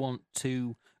ever want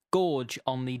to gorge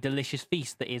on the delicious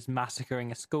feast that is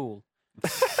massacring a school.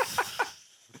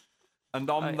 And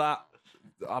on that,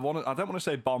 I don't want to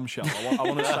say bombshell. I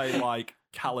want to say like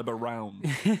caliber round.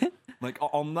 Like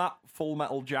on that Full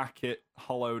Metal Jacket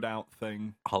hollowed out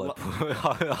thing.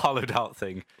 Hollowed out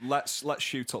thing. Let's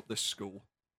shoot up this school.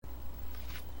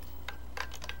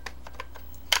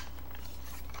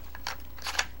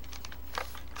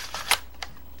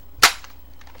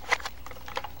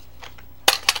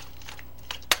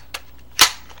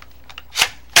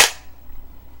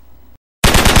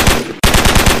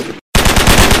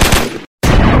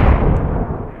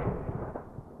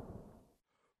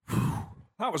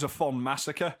 That was a fun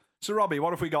massacre. So, Robbie,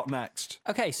 what have we got next?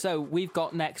 Okay, so we've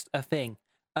got next a thing.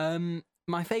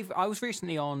 My favorite. I was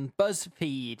recently on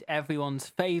BuzzFeed, everyone's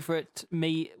favorite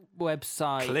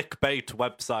website. Clickbait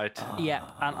website. Yeah,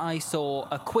 and I saw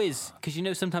a quiz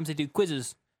because sometimes they do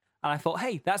quizzes, and I thought,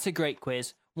 hey, that's a great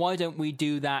quiz. Why don't we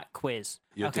do that quiz?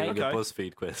 You're doing a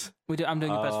BuzzFeed quiz. I'm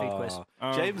doing a BuzzFeed quiz.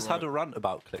 James had a rant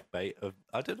about clickbait.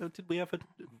 I don't know. Did we ever?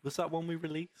 Was that one we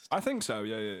released? I think so.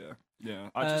 Yeah.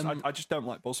 I just don't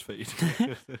like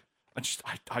BuzzFeed.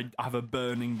 I have a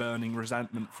burning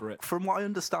resentment for it. From what I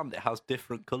understand, it has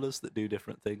different colours that do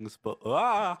different things. But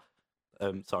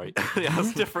sorry, it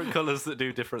has different colours that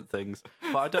do different things.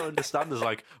 But I don't understand. There's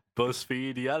like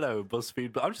BuzzFeed yellow,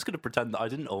 BuzzFeed. But I'm just going to pretend that I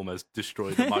didn't almost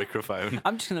destroy the microphone.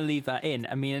 I'm just going to leave that in.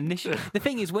 I mean, initially, the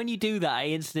thing is, when you do that, I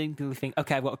instinctively think,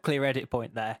 okay, I've got a clear edit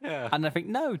point there. Yeah. And I think,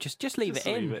 no, just leave it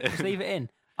in. Just leave it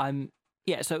in.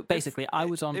 So basically, I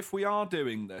was on. If we are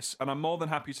doing this, and I'm more than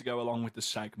happy to go along with the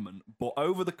segment, but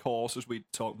over the course, as we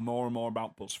talk more and more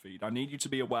about BuzzFeed, I need you to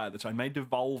be aware that I may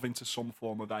devolve into some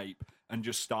form of ape and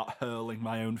just start hurling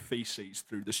my own feces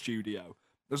through the studio.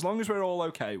 As long as we're all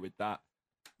okay with that,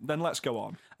 then let's go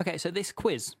on. Okay, so this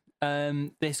quiz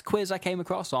I came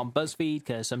across on BuzzFeed,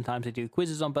 because sometimes I do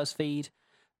quizzes on BuzzFeed.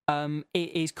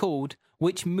 It is called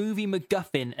 "Which Movie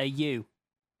MacGuffin Are You?"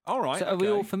 All right. So are we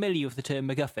all familiar with the term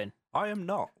MacGuffin? I am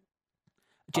not.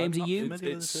 James, I'm are not you?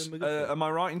 familiar with It's, the term MacGuffin. am I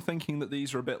right in thinking that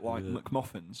these are a bit like Yeah.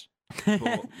 McMuffins?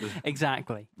 But-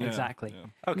 Exactly. Yeah, Exactly. yeah.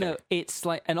 Okay. No, it's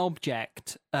like an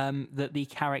object that the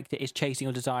character is chasing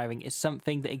or desiring. It's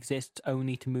something that exists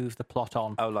only to move the plot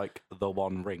on. Oh, like the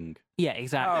One Ring. Yeah,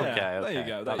 exactly. Yeah, Okay, there okay. you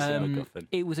go, That's that's a it. MacGuffin.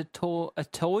 It was a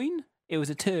toyn. It was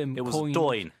a term. It was coined,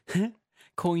 Doyne.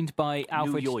 coined by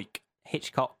Alfred New York.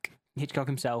 Hitchcock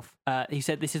himself. He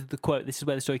said, "This is the quote. This is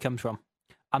where the story comes from."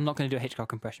 I'm not going to do a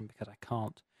Hitchcock impression because I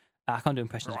can't. I can't do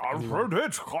impressions. of anyone. Alfred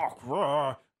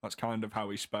Hitchcock. That's kind of how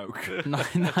he spoke.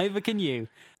 Neither can you.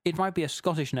 It might be a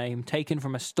Scottish name taken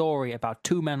from a story about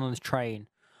two men on a train.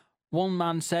 One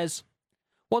man says,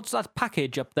 "What's that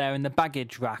package up there in the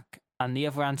baggage rack?" And the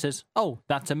other answers, "Oh,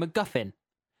 that's a MacGuffin."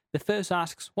 The first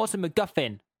asks, "What's a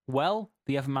MacGuffin?" "Well,"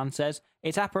 the other man says,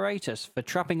 "it's apparatus for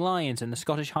trapping lions in the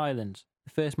Scottish Highlands."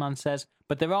 The first man says,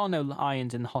 "But there are no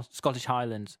lions in the Scottish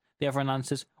Highlands." The other one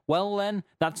answers, "Well then,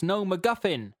 that's no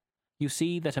MacGuffin." You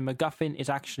see that a MacGuffin is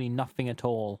actually nothing at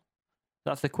all.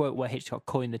 That's the quote where Hitchcock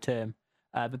coined the term.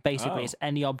 But basically, Oh. it's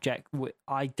any object.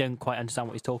 I don't quite understand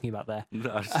what he's talking about there.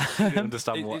 No, I just didn't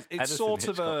understand what It's anything sort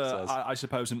of Hitchcock says. I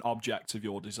suppose, an object of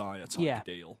your desire type Yeah.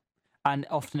 deal. And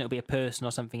often it'll be a person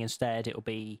or something instead. It'll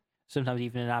be sometimes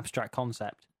even an abstract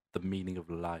concept. The meaning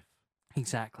of life.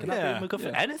 Exactly. Can that Yeah, be a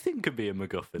MacGuffin? yeah. Anything could be a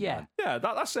MacGuffin. Yeah. Then. Yeah,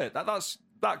 that's it.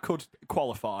 That could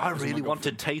qualify. I as a really want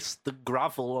to MacGuffin. taste the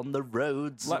gravel on the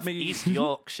roads Let of me- East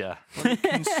Yorkshire. Let me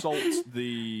consult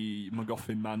the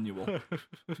MacGuffin manual,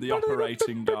 the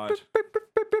operating guide.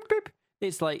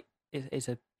 It's like it's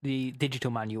the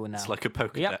digital manual now. It's like a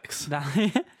Pokedex.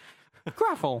 Yep.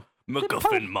 Gravel.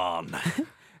 MacGuffin man.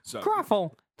 So,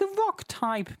 Gravel. The rock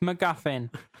type MacGuffin.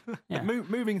 Yeah.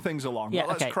 moving things along. Yeah,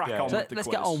 Let's okay. crack Yeah. on So with the let's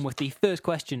quiz. get on with the first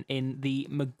question in the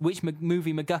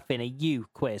movie MacGuffin are you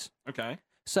quiz. Okay.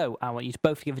 So I want you to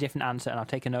both give a different answer, and I'll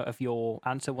take a note of your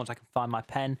answer once I can find my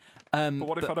pen. But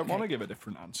what if I don't want to give a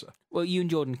different answer? Well, you and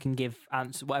Jordan can give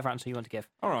whatever answer you want to give.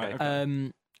 All right. Okay.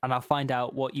 And I'll find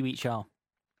out what you each are.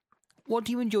 What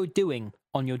do you enjoy doing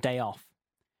on your day off?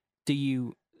 Do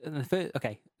you?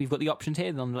 Okay, we've got the options here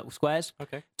on the little squares.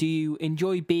 Okay. Do you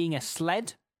enjoy being a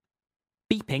sled,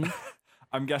 beeping,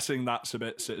 I'm guessing that's a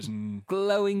bit citizen.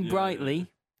 glowing Yeah.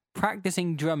 brightly,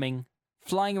 practicing drumming,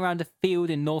 flying around a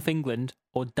field in North England,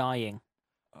 or dying?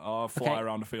 Fly Okay.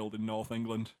 around a field in North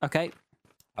England. Okay,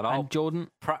 And I'll and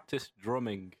Jordan, practice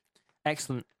drumming.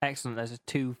 excellent. Those are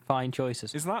two fine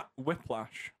choices. Is that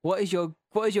Whiplash? What is your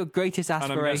greatest And I'm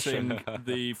aspiration? guessing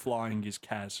the flying is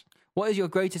Kez. What is your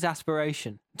greatest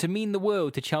aspiration? To mean the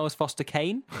world to Charles Foster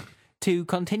Kane? To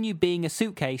continue being a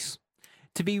suitcase?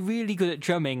 To be really good at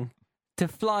drumming? To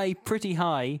fly pretty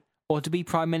high? Or to be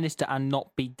Prime Minister and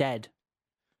not be dead?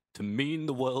 To mean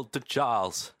the world to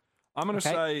Charles. I'm going to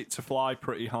Okay. say to fly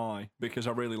pretty high because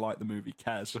I really like the movie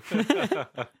Kez,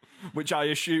 which I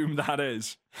assume that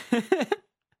is.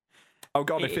 Oh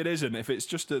God, if it isn't, if it's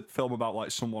just a film about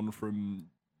like someone from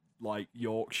like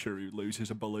Yorkshire who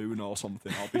loses a balloon or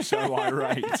something, I'll be so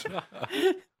irate.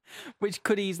 Which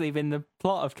could easily have been the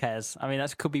plot of Kes. I mean,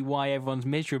 that could be why everyone's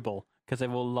miserable, because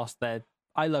they've all lost their...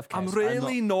 I love Kes. I'm not-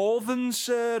 really northern,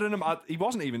 sir, and he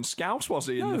wasn't even Scouse, was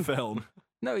he, in the film?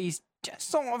 No, he's just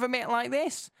sort of a bit like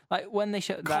this. Like when they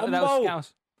show... That was Combo!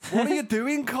 Scouse. What are you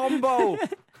doing, Combo?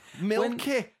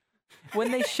 Milky.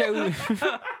 When they showed...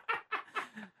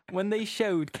 When they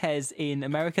showed Kes in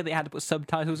America, they had to put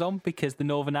subtitles on because the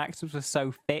northern accents were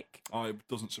so thick. Oh, it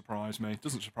doesn't surprise me. It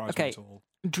doesn't surprise Okay. me at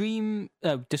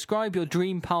all. Describe your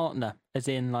dream partner, as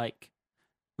in like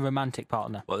romantic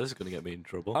partner. Well, this is going to get me in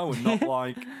trouble. Oh, and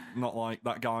not like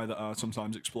that guy that I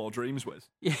sometimes explore dreams with.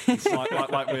 Yeah. It's like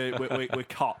we're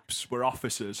cops, we're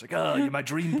officers. Like, oh, you're my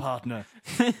dream partner.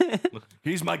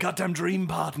 He's my goddamn dream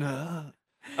partner.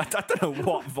 I don't know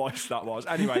what voice that was.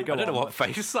 Anyway, go I don't know on. what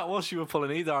face that was you were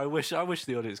pulling either. I wish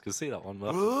the audience could see that one.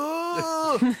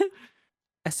 But...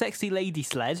 A sexy lady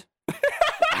sled.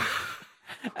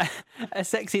 A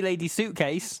sexy lady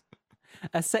suitcase.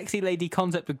 A sexy lady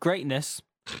concept of greatness.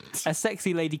 A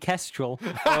sexy lady kestrel.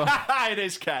 It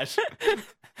is Kes.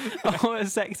 Or a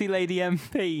sexy lady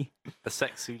MP. A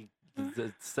sexy.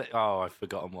 I've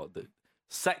forgotten what the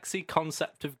sexy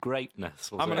concept of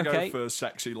greatness was. I'm it? gonna Okay. go for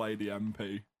sexy lady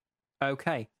MP.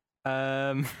 Okay.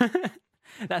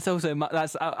 That's also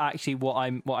that's actually what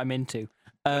I'm into.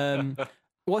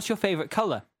 What's your favorite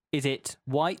color? Is it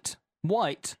white,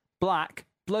 black,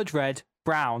 blood red,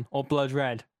 brown, or blood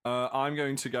red? I'm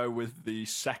going to go with the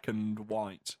second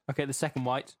white. Okay, the second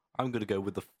white. I'm going to go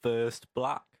with the first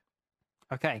black.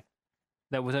 Okay.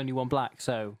 There was only one black,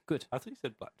 so good. I think you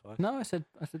said black twice. No, I said.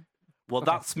 Well,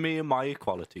 okay. that's me and my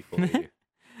equality for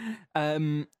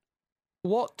you.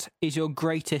 What is your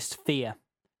greatest fear?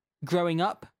 Growing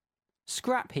up,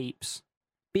 scrap heaps,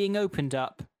 being opened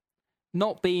up,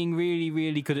 not being really,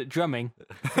 really good at drumming,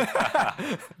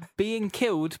 being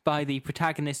killed by the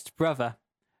protagonist's brother,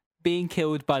 being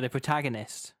killed by the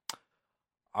protagonist.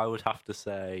 I would have to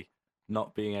say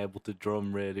not being able to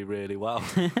drum really, really well.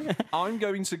 I'm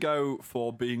going to go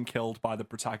for being killed by the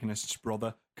protagonist's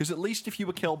brother, because at least if you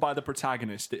were killed by the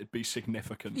protagonist, it'd be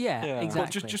significant. Yeah, Yeah.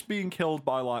 exactly. But just being killed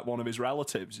by like one of his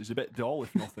relatives is a bit dull,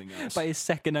 if nothing else. by his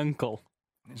second uncle.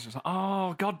 It's just like,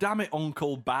 oh, god damn it,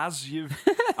 Uncle Baz, you've...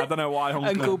 I don't know why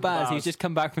Uncle Baz, who's just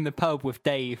come back from the pub with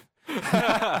Dave.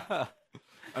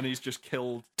 And he's just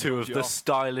killed Two of you the off.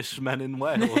 stylish men in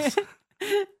Wales.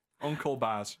 Uncle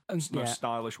Baz, most yeah.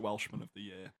 stylish Welshman of the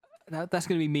year. That's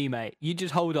going to be me, mate. You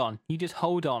just hold on. You just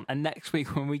hold on. And next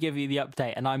week, when we give you the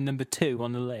update, and I'm number 2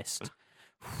 on the list.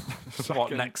 What,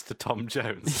 Second. next to Tom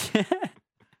Jones?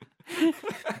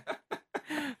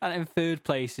 And in third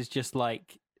place is just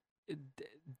like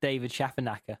David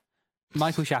Schaffernacker.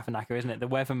 Michael Schaffernacker, isn't it? The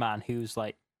weatherman who's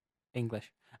like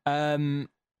English.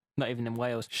 Not even in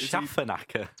Wales.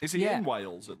 Schaffernacker. Is he Yeah. in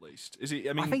Wales, at least? Is he?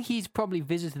 I mean, I think he's probably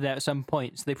visited there at some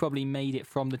point, so they probably made it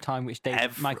from the time which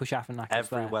Michael Schaffernacker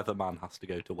was Every there. weatherman has to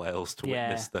go to Wales to Yeah.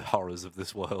 witness the horrors of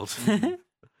this world.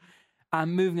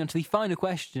 And moving on to the final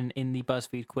question in the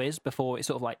BuzzFeed quiz before it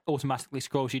sort of like automatically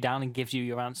scrolls you down and gives you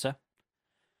your answer.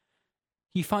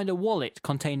 You find a wallet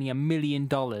containing $1 million.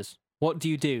 What do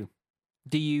you do?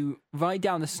 Do you ride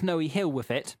down a snowy hill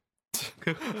with it?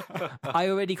 I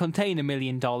already contain $1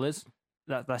 million.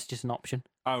 That's just an option.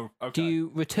 oh, okay. Do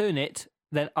you return it?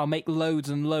 Then I'll make loads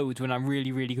and loads when I'm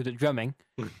really, really good at drumming.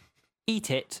 Eat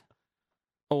it.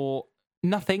 Or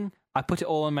nothing. I put it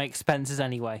all on my expenses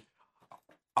anyway.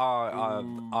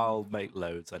 I'll make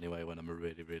loads anyway when I'm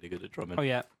really, really good at drumming. Oh,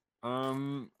 yeah.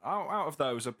 Out of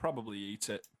those, I'd probably eat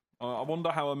it. I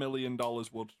wonder how $1 million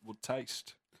would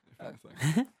taste. If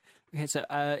anything. Okay, so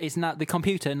it's now the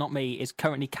computer, not me, is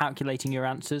currently calculating your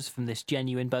answers from this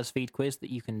genuine BuzzFeed quiz that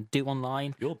you can do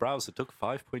online. Your browser took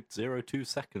 5.02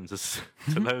 seconds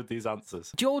to load these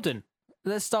answers. Jordan,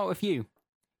 let's start with you.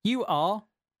 You are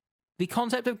the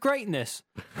concept of greatness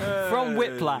from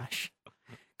Whiplash.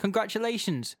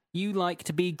 Congratulations, you like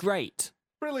to be great.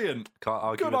 Brilliant. Can't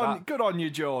argue with that. Good on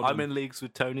you, Jordan. I'm in leagues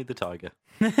with Tony the Tiger.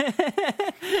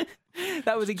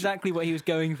 That was exactly what he was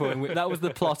going for. That was the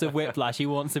plot of Whiplash. He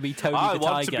wants to be Tony I the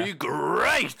want Tiger. to be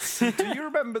great! Do you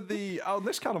remember the? Oh,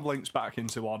 this kind of links back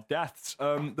into our deaths.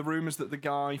 The rumours that the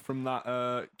guy from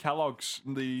that Kellogg's,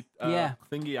 the Yeah.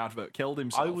 thingy advert, killed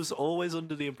himself. I was always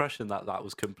under the impression that that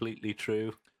was completely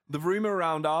true. The rumour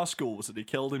around our school was that he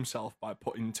killed himself by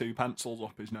putting 2 pencils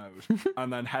up his nose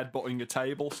and then headbutting a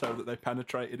table so that they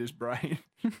penetrated his brain.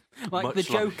 Like much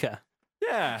the like- Joker.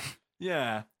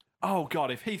 Yeah. Oh god,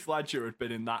 if Heath Ledger had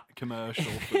been in that commercial,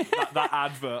 for that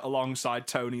advert alongside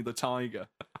Tony the Tiger,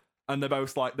 and they're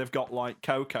both like they've got like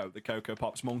Coco, the Coco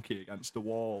Pops monkey, against the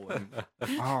wall. And, do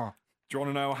you want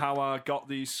to know how I got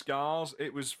these scars?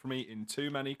 It was from eating too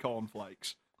many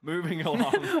cornflakes. Moving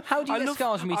along. How do you I get love,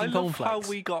 scars from I eating love cornflakes? how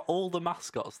we got all the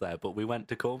mascots there, but we went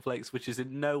to cornflakes, which is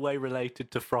in no way related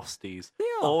to Frosties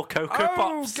are. or Cocoa Oh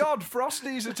Pops. god,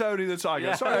 Frosty's a Tony the Tiger.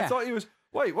 Yeah. Sorry, I Yeah. thought he was.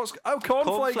 Wait, what's? Oh,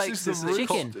 cornflakes is the root.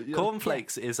 chicken. Yeah.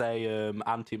 Cornflakes is a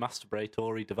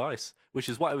anti-masturbatory device, which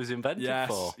is what it was invented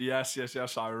for. Yes.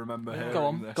 I remember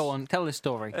hearing this. Go on, tell the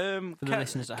story. For the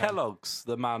listeners at home. Kellogg's,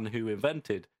 the man who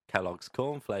invented Kellogg's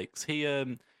cornflakes, he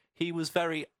was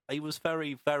very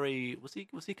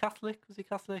was he Catholic? Was he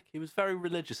Catholic? He was very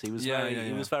religious. He was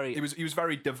he was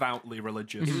very devoutly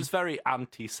religious. he was very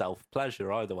anti self-pleasure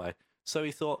either way. So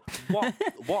he thought, what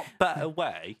better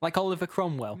way? Like Oliver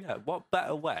Cromwell. Yeah, what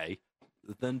better way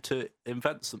than to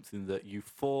invent something that you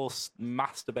force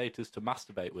masturbators to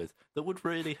masturbate with that would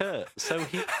really hurt? So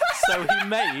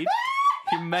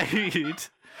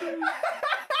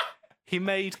he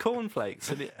made cornflakes,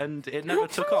 and it never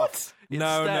took off.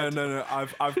 No. Instead-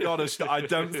 I've got to. I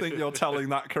don't think you're telling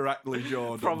that correctly,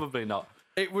 Jordan. Probably not.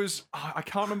 It was. I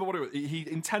can't remember what it was. He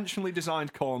intentionally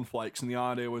designed cornflakes, and the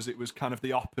idea was it was kind of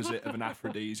the opposite of an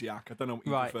aphrodisiac. I don't know what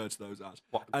you Right. refer to those as.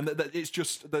 And that it's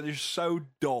just they're just so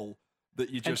dull that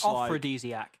you An just like.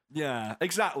 aphrodisiac. Yeah,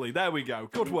 exactly. There we go.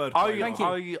 Good word. Thank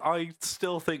you. I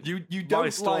still think You my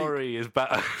don't story is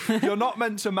better. You're not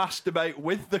meant to masturbate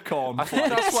with the I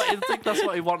cornflakes. think that's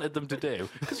what he wanted them to do.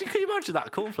 Because you can imagine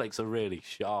that cornflakes are really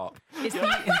sharp. It's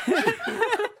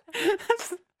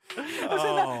the,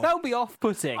 That would be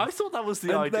off-putting. I thought that was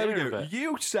the And there we idea go. of it.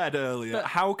 You said earlier,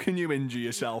 how can you injure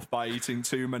yourself by eating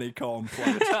too many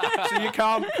cornflakes? So you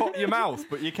can't cut your mouth,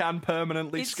 but you can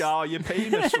permanently scar your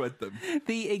penis with them.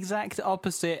 The exact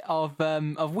opposite of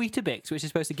Weetabix, which is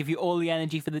supposed to give you all the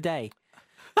energy for the day.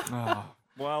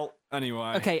 Well,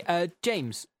 anyway. Okay,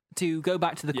 James, to go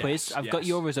back to the quiz, I've got yes.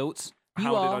 your results. You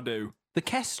How are did I do? the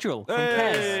Kestrel from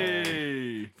Kes.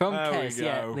 Hey! From There we Kes,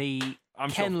 yeah, go. the I'm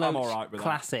Ken sure I'm Loach all right with that.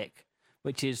 classic,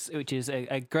 which is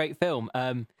a great film.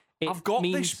 It I've got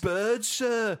means, this bird,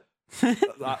 sir.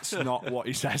 That's not what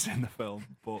he says in the film,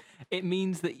 but It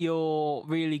means that you're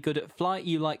really good at flight.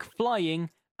 You like flying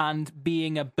and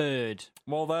being a bird.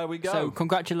 well, there we go. So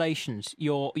congratulations,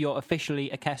 you're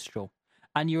officially a Kestrel.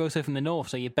 And you're also from the north,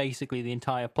 so you're basically the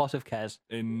entire plot of Kes.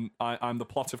 I'm the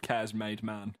plot of Cares made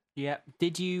man. Yeah.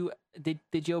 Did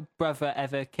your brother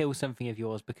ever kill something of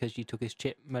yours because you took his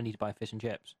chip money to buy fish and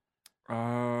chips?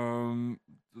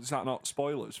 Is that not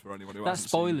spoilers for anyone who That's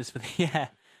hasn't seen spoilers for the yeah.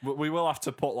 it? We will have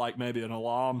to put like maybe an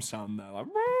alarm sound there, like.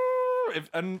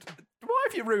 And why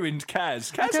have you ruined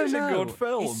Kes? I Kes don't is a know. good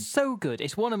film. It's so good.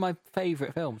 It's one of my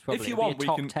favourite films. Probably. If you It'll want, be we a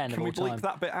top can 10 can of we all time. bleep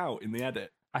that bit out in the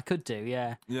edit? I could do,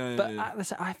 yeah. Yeah, But yeah.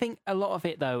 listen, I think a lot of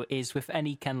it though is with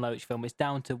any Ken Loach film, it's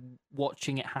down to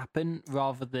watching it happen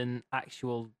rather than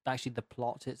actually the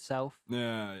plot itself.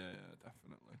 Yeah,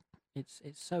 definitely. It's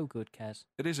so good, Kez.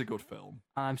 It is a good film.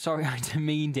 I'm sorry I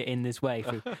demeaned it in this way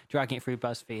through dragging it through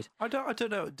BuzzFeed. I don't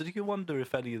know. Did you wonder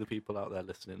if any of the people out there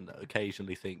listening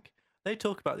occasionally think they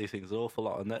talk about these things an awful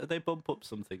lot and they bump up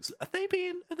some things? Are they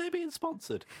being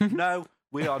sponsored? No,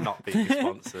 we are not being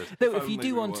sponsored. Though, if only you do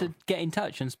we want were. to get in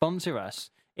touch and sponsor us,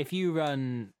 if you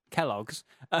run Kellogg's,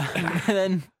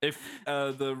 then If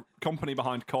the company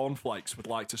behind cornflakes would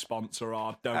like to sponsor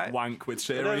our "Don't Wank with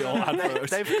Cereal"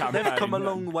 adverts They've campaign, come a then-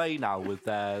 long way now with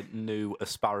their new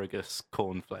asparagus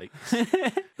cornflakes.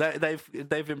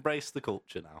 they've embraced the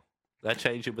culture now. They're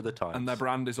changing with the times. and their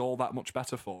brand is all that much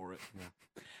better for it.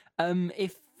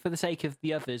 if for the sake of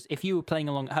the others, if you were playing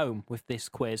along at home with this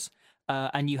quiz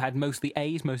and you had mostly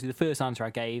A's, mostly the first answer I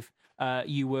gave,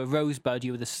 you were Rosebud,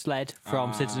 you were the sled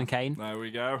from Citizen Kane. There we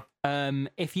go.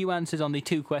 If you answered on the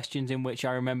two questions in which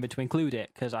I remember to include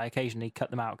it, because I occasionally cut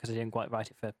them out because I didn't quite write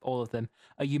it for all of them,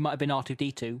 you might have been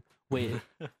R2-D2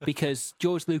 because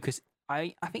George Lucas,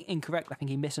 I think incorrect, I think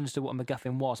he misunderstood what a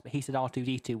MacGuffin was, but he said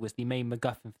R2-D2 was the main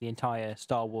MacGuffin for the entire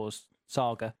Star Wars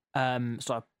saga,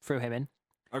 so I threw him in.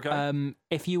 Okay.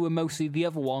 If you were mostly the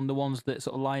other one, the ones that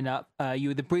sort of line up, you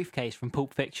were the briefcase from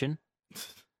Pulp Fiction.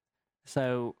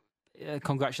 So,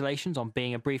 congratulations on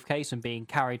being a briefcase and being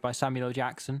carried by Samuel L.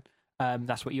 Jackson.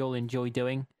 That's what you'll enjoy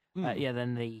doing.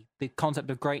 Then the concept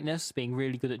of greatness, being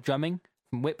really good at drumming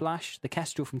from Whiplash, the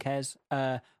Kestrel from Kes,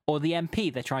 or the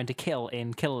MP they're trying to kill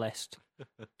in Kill List.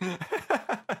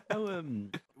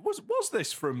 Was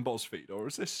this from BuzzFeed or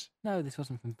is this? No, this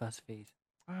wasn't from BuzzFeed.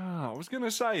 I was going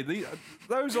to say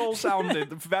those all sounded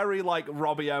very like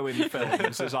Robbie Owen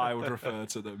films, as I would refer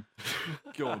to them.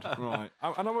 Good, right?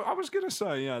 I was going to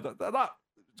say, yeah, that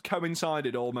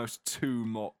coincided almost too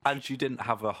much. And you didn't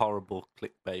have a horrible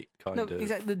clickbait kind No, of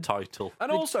exactly. title.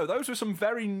 And also, those were some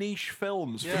very niche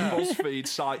films for BuzzFeed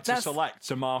site to That's- select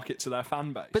to market to their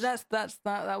fan base. But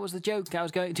that was the joke I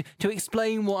was going to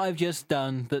explain what I've just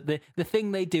done. That the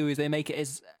thing they do is they make it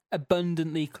as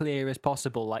abundantly clear as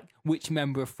possible, like which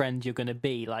member of Friends you're going to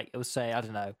be. Like it'll say, I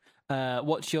don't know,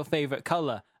 what's your favorite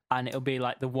color, and it'll be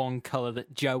like the one color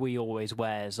that Joey always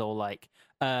wears, or like,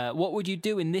 what would you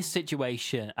do in this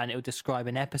situation, and it'll describe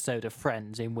an episode of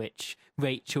Friends in which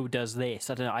Rachel does this.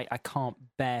 I don't know. I can't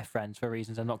bear Friends for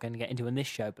reasons I'm not going to get into in this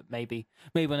show, but maybe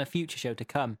on a future show to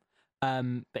come.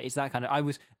 But it's that kind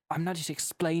of. I'm not just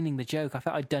explaining the joke. I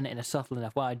felt I'd done it in a subtle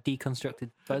enough way. I deconstructed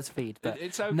BuzzFeed, but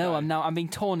It's okay. no, I'm being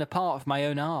torn apart of my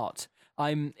own art.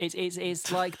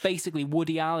 It's like basically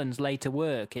Woody Allen's later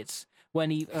work. It's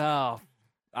when he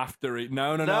after it,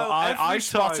 no. No, I every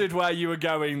spotted time. where you were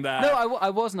going there. no,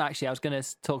 I wasn't actually. I was going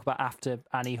to talk about after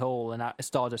Annie Hall and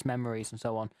Stardust Memories and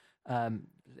so on.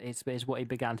 It's what he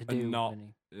began to do. and not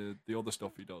when he- the other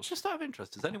stuff he does. Just out of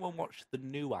interest, has anyone watched the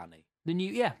new Annie? the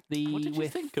new What did you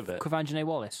with think of it? Quvenzhané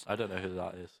Wallis. I don't know who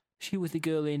that is. She was the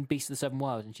girl in Beast of the Seven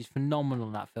Worlds, and she's phenomenal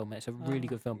in that film. It's a really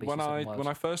good film. Beast When of the I Seven Worlds. when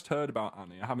I first heard about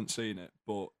Annie, I haven't seen it,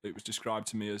 but it was described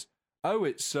to me as, oh,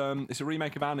 it's a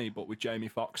remake of Annie, but with Jamie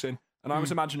Foxx in. And I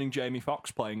was imagining Jamie Foxx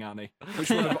playing Annie, which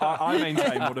would have, I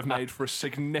maintain would have made for a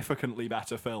significantly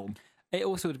better film. It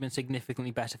also would have been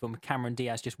significantly better if Cameron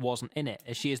Diaz just wasn't in it,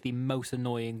 as she is the most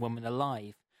annoying woman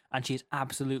alive, and she is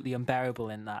absolutely unbearable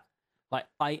in that. Like,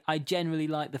 I generally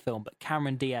like the film, but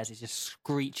Cameron Diaz is just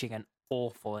screeching and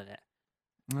awful in it.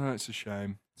 No, it's a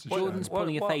shame. It's a Jordan's shame.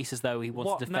 pulling a face as though he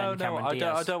wants to defend Cameron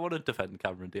Diaz. I don't want to defend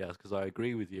Cameron Diaz because I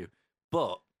agree with you.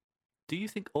 But do you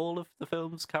think all of the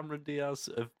films Cameron Diaz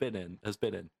has been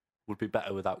in would be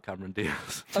better without Cameron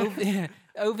Diaz?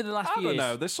 Over the last I few don't years,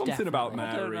 know. There's something about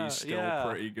definitely. I don't know. Mary still Yeah,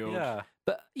 pretty good. Yeah.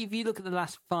 But if you look at the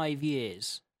last 5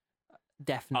 years,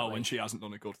 definitely. Oh, and she hasn't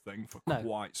done a good thing for No.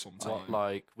 quite some time. What,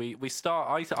 like we start.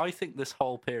 I think this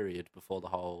whole period before the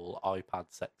whole iPad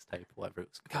sex tape, or whatever it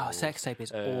was called. God, sex tape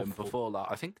is awful. Before that,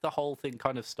 I think the whole thing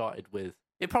kind of started with.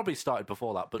 It probably started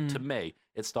before that, but to me,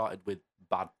 it started with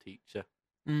Bad Teacher.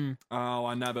 Mm. Oh,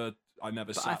 I never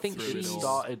But sat I think through it she's-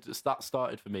 all. That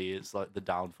started for me. It's like the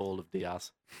downfall of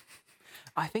Diaz.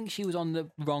 I think she was on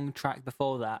the wrong track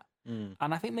before that. Mm.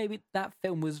 And I think maybe that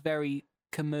film was very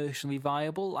commercially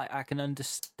viable. Like, I can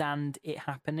understand it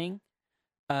happening.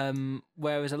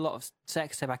 Whereas a lot of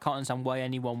sex tape, I can't understand why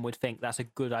anyone would think that's a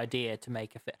good idea to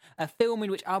make a film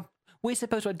in which we're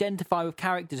supposed to identify with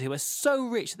characters who are so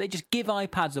rich that they just give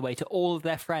iPads away to all of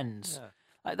their friends. Yeah.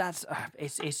 Like, that's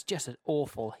it's just an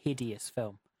awful, hideous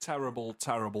film. Terrible,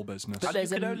 terrible business. But And you there's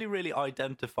could an- only really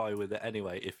identify with it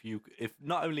anyway if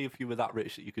not only if you were that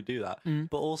rich that you could do that, Mm.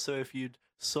 but also if you'd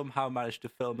somehow managed to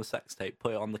film a sex tape,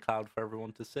 put it on the cloud for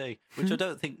everyone to see, which I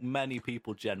don't think many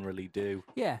people generally do.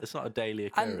 Yeah. It's not a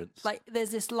daily And occurrence. like,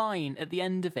 there's this line at the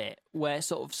end of it where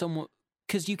sort of someone,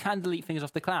 because you can delete things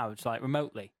off the clouds like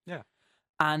remotely. Yeah.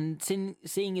 And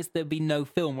seeing as there'd be no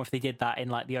film if they did that in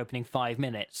like the opening 5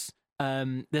 minutes,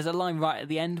 there's a line right at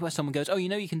the end where someone goes, "Oh, you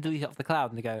know, you can delete it off the cloud,"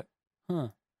 and they go, "Huh."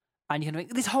 And you can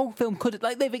think this whole film could have,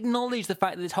 like, they've acknowledged the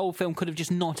fact that this whole film could have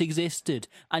just not existed,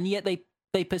 and yet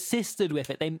they persisted with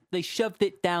it. They shoved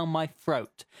it down my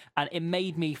throat, and it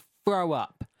made me throw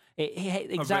up. It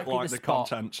hit exactly a bit like the the spot.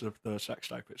 contents of the sex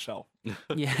tape itself.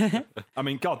 Yeah. I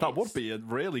mean, God, that would be a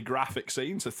really graphic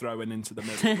scene to throw into the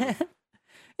middle. of-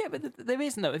 Yeah, but there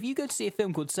isn't, though. If you go to see a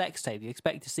film called Sex Tape, you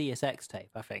expect to see a sex tape,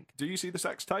 I think. Do you see the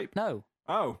sex tape? No.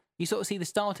 Oh, You sort of see the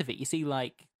start of it. You see,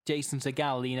 like, Jason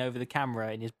Segel lean over the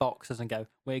camera in his boxers and go,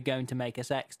 "We're going to make a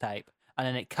sex tape." And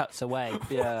then it cuts away.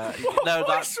 yeah, what no,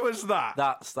 voice was that?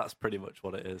 that's pretty much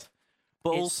what it is.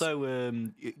 But It's- also,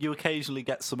 you occasionally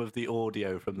get some of the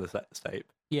audio from the sex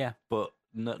tape, Yeah. but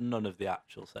none of the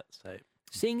actual sex tape.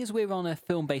 Seeing as we're on a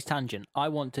film-based tangent, I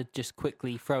want to just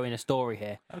quickly throw in a story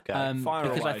here. Okay, fire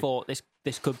Because away. I thought this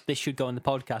should go on the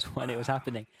podcast when it was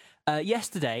happening.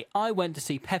 Yesterday, I went to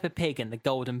see Peppa Pig and the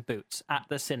Golden Boots at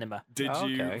the cinema. Did Oh,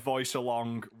 you okay. voice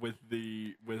along with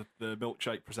the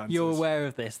milkshake presenters? You're aware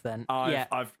of this, then? I've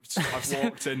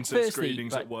walked into Firstly,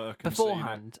 screenings right, at work and seen it.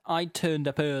 beforehand, I turned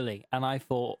up early, and I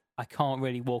thought I can't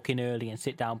really walk in early and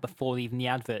sit down before even the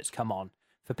adverts come on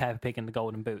for Peppa Pig and the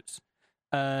Golden Boots.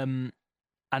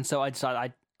 And so I decided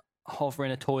I'd hover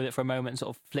in a toilet for a moment and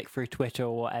sort of flick through Twitter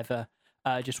or whatever.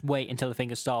 Just wait until the thing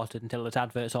had started, until there's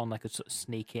adverts on, I could sort of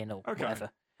sneak in or Okay.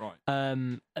 whatever. Right.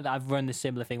 And I've run this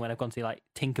similar thing when I've gone to see like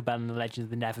Tinkerbell and the Legend of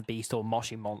the Never Beast or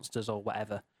Moshi Monsters or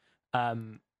whatever.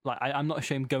 Like I'm not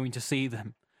ashamed going to see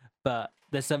them, but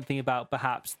there's something about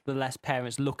perhaps the less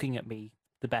parents looking at me,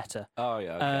 the better. Oh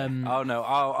yeah. Okay. Um,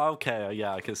 Okay.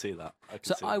 Yeah, I can see that.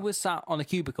 So I was sat on a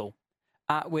cubicle,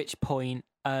 at which point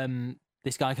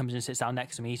this guy comes in and sits down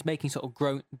next to me. He's making sort of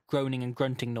groaning and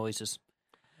grunting noises.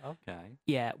 Okay.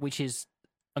 Yeah, which is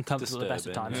uncomfortable at the best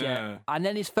of Disturbing, times. yeah. Yeah. And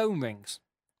then his phone rings.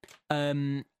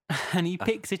 And he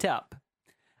picks it up.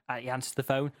 And he answers the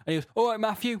phone. And he goes, "All right,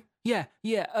 Matthew. Yeah,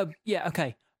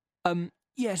 okay.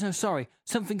 Yes, no, sorry.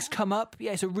 Something's come up.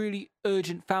 Yeah, it's a really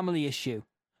urgent family issue.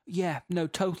 Yeah, no,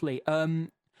 totally.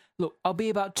 Look, I'll be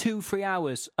about 2-3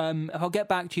 hours. I'll get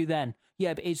back to you then.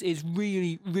 Yeah, but it's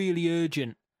really, really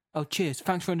urgent. Oh, cheers.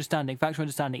 Thanks for understanding.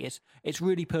 It's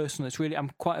really personal.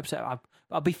 I'm quite upset.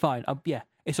 I'll be fine.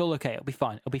 It's all okay. It'll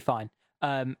be fine.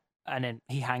 And then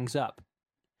he hangs up.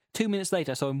 2 minutes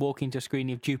later, I saw him walking to a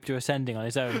screening of Jupiter Ascending on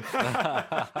his own.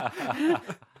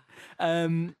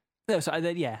 No, so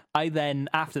I then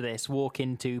after this walk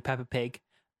into Peppa Pig,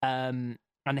 and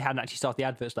they hadn't actually started the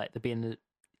adverts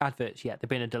yet. There'd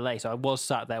been a delay, so I was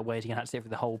sat there waiting and had to sit through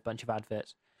the whole bunch of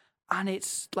adverts. And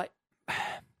it's like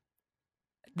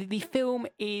the film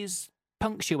is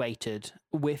punctuated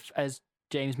with, as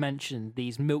James mentioned,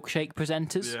 these milkshake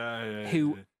presenters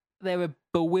who they're a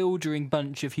bewildering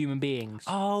bunch of human beings.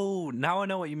 Oh, now I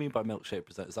know what you mean by milkshake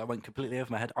presenters. That went completely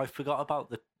over my head. I forgot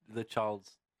about the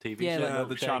child's TV Yeah, show. like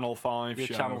the Milkshake. Channel 5 The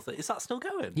show. Channel thing. Is that still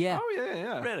going? Yeah. Oh,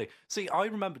 yeah. Really? See, I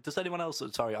remember. Does anyone else?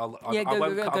 Sorry, I Yeah, I go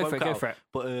won't for it, cut go out, for it.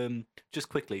 But just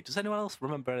quickly, does anyone else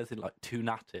remember anything like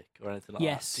Toonatic or anything like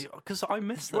Yes. that? Because I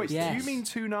missed Wait, those. Yes. do you mean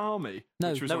Toonami?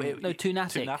 No, Which was No, on- it- No,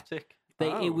 Toonatic. Toonatic. It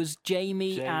Oh. was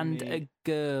Jamie and Jamie. a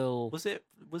girl. Was it?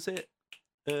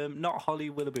 Not Holly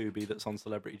Willoughby that's on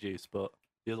Celebrity Juice, but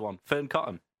the other one, Fern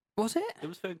Cotton. Was it? It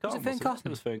was Fern Was Cotton. it Fern wasn't Cotton? It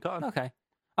was Fern Cotton. Okay.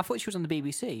 I thought she was on the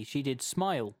BBC. She did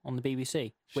Smile on the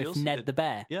BBC She with also Ned did- the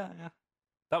Bear. Yeah.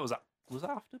 Was that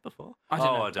after before? I don't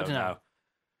know. I don't know.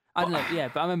 I don't know. Yeah,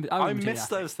 but I remember. I I remember doing miss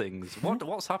that. those things.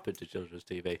 What's happened to children's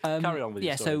TV? Carry on with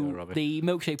yeah, your story, so though, Robbie. the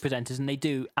milkshake presenters, and they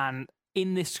do, and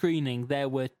in this screening there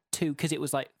were two, because it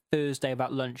was like Thursday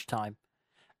about lunchtime,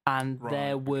 and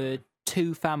there Right, were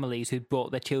two families who'd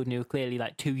brought their children who were clearly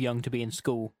like too young to be in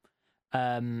school.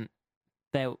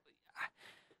 There,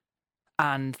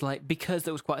 and like because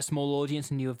there was quite a small audience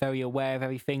and you were very aware of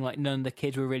everything, like none of the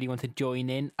kids were really wanting to join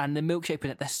in, and the milkshake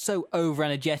presenter, they're so over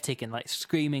energetic and like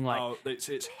screaming like, Oh,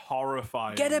 it's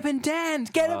horrifying. "Get up and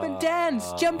dance! Get up and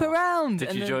dance! Jump around!" Did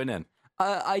And you then- join in?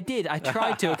 I did. I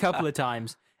tried to a couple of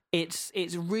times. It's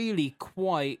really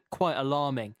quite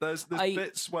alarming. There's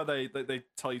bits where they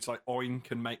tell you to like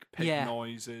oink and make pig Yeah.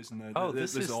 noises, and Oh,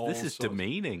 there's this all is sorts.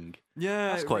 demeaning. Yeah,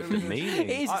 That's it quite really is. demeaning. It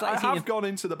is. It's I like seeing have gone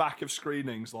into the back of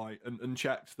screenings like and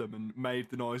checked them and made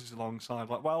the noises alongside.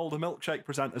 Like, well, the milkshake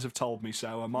presenters have told me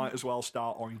so. I might as well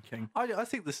start oinking. I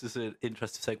think this is an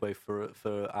interesting segue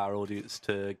for our audience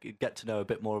to get to know a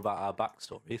bit more about our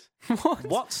backstories. What?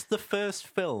 What's the first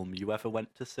film you ever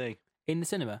went to see? In the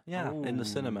cinema? Yeah, in the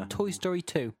cinema. Toy Story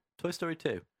 2. Toy Story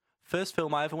 2. First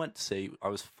film I ever went to see, I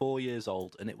was 4 years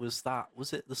old, and it was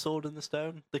it The Sword and the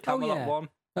Stone? The Camelot yeah. one?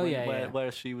 Oh, yeah, yeah.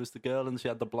 Where she was the girl and she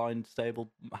had the blind,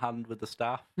 stable hand with the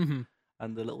staff Mhm.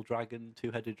 and the little dragon,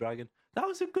 two-headed dragon. That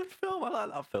was a good film. I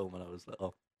liked that film when I was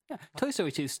little. Yeah. Toy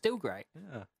Story 2 is still great.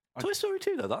 Yeah. Toy Story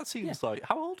 2, though, that seems like...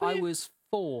 How old were I you? was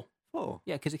 4. 4.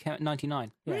 Yeah, because it came out in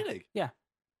 99. Yeah. Really? Yeah.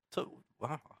 So,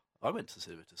 wow. I went to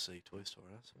cinema to see Toy Story.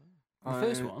 That's The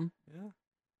first one? Yeah.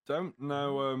 Don't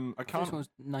know. I The first can't. one was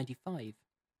 95.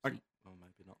 Oh,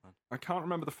 maybe not then. I can't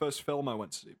remember the first film I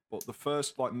went to see, but the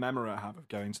first like memory I have of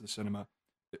going to the cinema,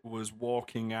 it was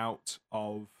walking out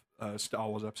of Star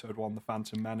Wars Episode 1, The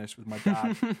Phantom Menace, with my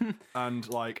dad, and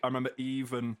like I remember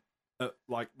even at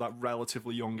like that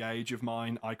relatively young age of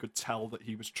mine, I could tell that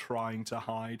he was trying to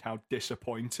hide how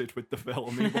disappointed with the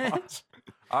film he was.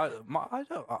 I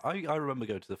remember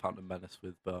going to the Phantom Menace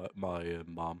with my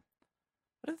mum.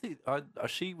 I don't think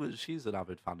she's an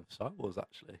avid fan of Star Wars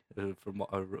actually. From what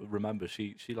I remember,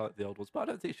 she liked the old ones, but I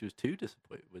don't think she was too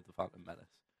disappointed with the Phantom Menace.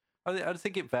 I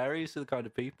think it varies to the kind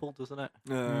of people, doesn't it?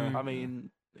 I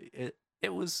mean,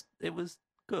 it was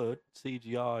good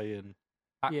CGI and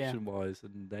action wise,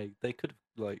 and they could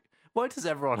have like. Why does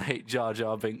everyone hate Jar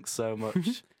Jar Binks so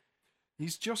much?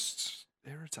 He's just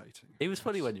irritating. He was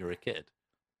funny when you were a kid.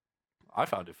 I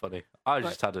found it funny. I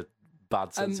just had a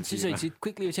bad sense of So humour. to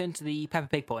quickly return to the Peppa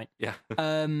Pig point, Yeah.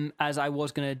 as I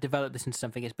was going to develop this into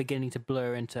something, it's beginning to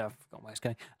blur into. I've forgotten where it's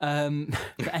going.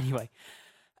 But anyway,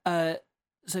 so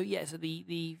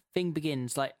the thing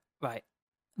begins like right.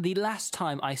 The last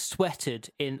time I sweated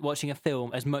in watching a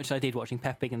film as much as I did watching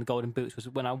Peppa Pig and the Golden Boots was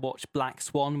when I watched Black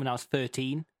Swan when I was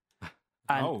 13.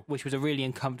 And which was a really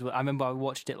uncomfortable. I remember I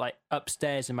watched it like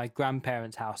upstairs in my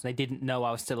grandparents' house, and they didn't know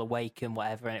I was still awake and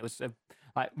whatever, and it was a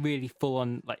like really full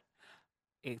on like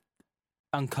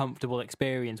uncomfortable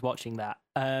experience watching that.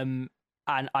 And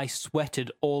I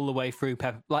sweated all the way through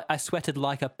Peppa. Like I sweated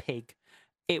like a pig.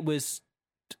 It was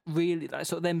really like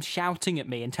sort of them shouting at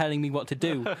me and telling me what to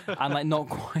do, and like not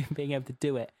quite being able to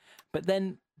do it. But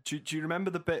then, Do you remember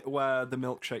the bit where the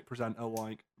milkshake presenter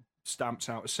like stamps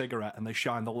out a cigarette and they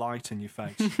shine the light in your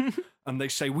face and they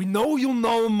say, "We know you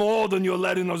know more than you're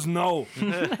letting us know.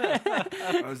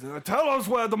 Tell us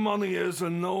where the money is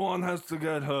and no one has to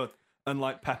get hurt." And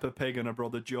like Peppa Pig and her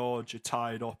brother George are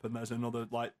tied up, and there's another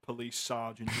like police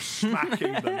sergeant just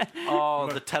smacking them. Oh,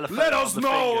 the telephone. Let on us the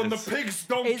know, and the fingers. pigs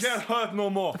don't It's- get hurt no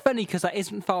more. funny because that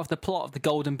isn't far off the plot of the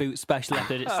Golden Boot special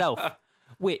episode itself.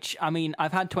 Which I mean,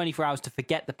 I've had 24 hours to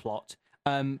forget the plot.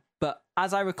 But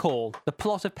as I recall, the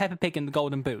plot of Peppa Pig and the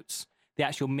Golden Boots, the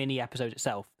actual mini episode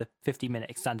itself, the 50-minute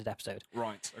extended episode,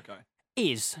 Right. Okay.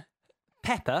 is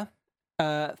Peppa,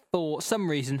 for some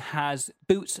reason, has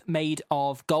boots made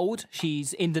of gold.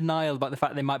 She's in denial about the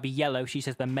fact they might be yellow. She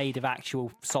says they're made of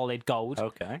actual solid gold,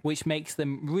 Okay. which makes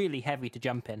them really heavy to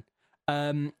jump in.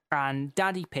 And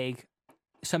Daddy Pig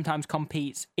sometimes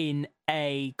competes in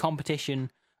a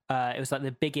competition. It was like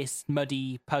the biggest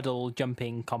muddy puddle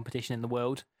jumping competition in the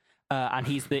world, and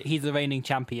he's the reigning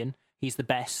champion. He's the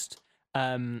best.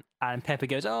 And Peppa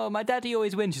goes, "Oh, my daddy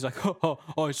always wins." She's like, "Oh,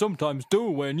 I sometimes do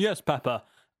win, yes, Peppa."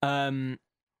 And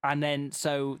then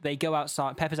so they go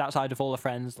outside. Peppa's outside of all her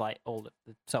friends, like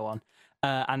so on,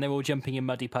 and they're all jumping in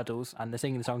muddy puddles, and they're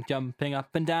singing the song "Jumping Up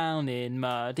and Down in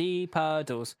Muddy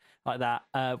Puddles" like that,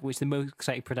 which the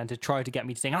milkshake presenter tried to get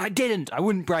me to sing, and I didn't. I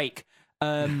wouldn't break.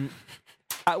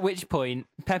 At which point,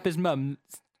 Pepper's mum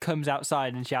comes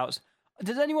outside and shouts,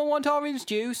 "Does anyone want orange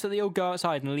juice?" So they all go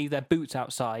outside and leave their boots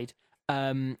outside.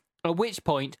 At which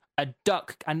point, a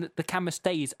duck, and the camera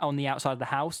stays on the outside of the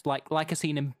house, like a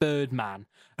scene in Birdman.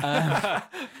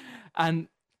 And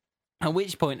at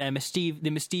which point, the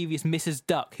mischievous Mrs.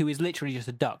 Duck, who is literally just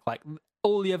a duck, like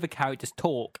all the other characters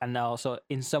talk and are also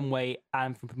in some way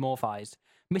anthropomorphized.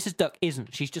 Mrs. Duck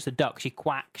isn't. She's just a duck. She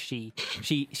quacks. She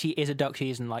is a duck. She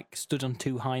isn't like stood on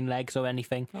two hind legs or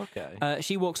anything. Okay.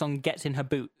 She walks on, gets in her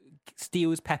boot,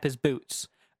 steals Pepper's boots,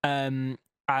 and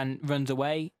runs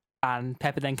away. And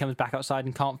Pepper then comes back outside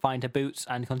and can't find her boots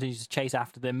and continues to chase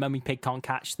after them. Mummy Pig can't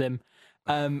catch them.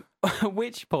 At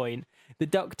which point, the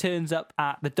duck turns up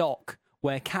at the dock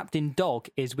where Captain Dog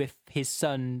is with his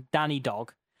son, Danny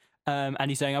Dog. And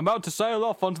he's saying, "I'm about to sail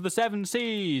off onto the seven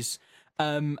seas."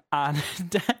 And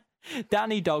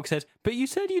Danny Dog says, "But you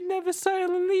said you'd never sail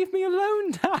and leave me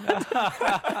alone,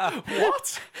 Dad."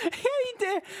 What? Yeah, he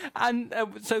did. And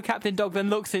so Captain Dog then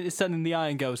looks at his son in the eye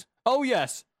and goes, "Oh,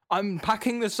 yes. I'm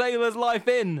packing the sailor's life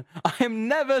in. I am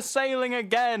never sailing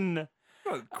again."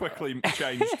 Well, quickly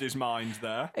changed his mind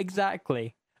there.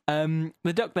 Exactly.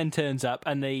 The duck then turns up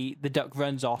and the duck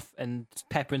runs off and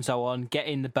Pepper and so on get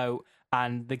in the boat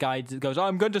and the guy goes,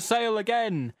 "I'm going to sail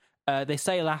again." They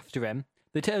sail after him.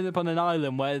 They turn up on an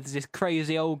island where this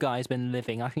crazy old guy's been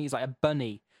living. I think he's like a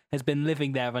bunny, has been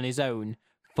living there on his own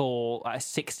for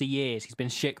 60 years. He's been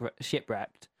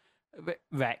shipwrecked.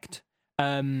 Wrecked.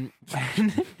 Did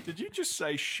you just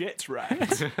say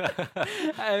shit-wrecked?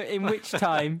 In which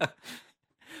time,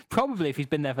 probably if he's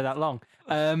been there for that long,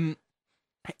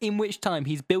 in which time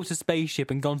he's built a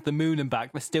spaceship and gone to the moon and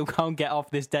back, but still can't get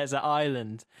off this desert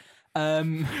island.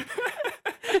 And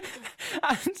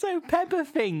so Pepper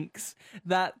thinks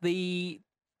that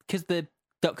because the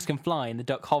ducks can fly and the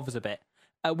duck hovers a bit,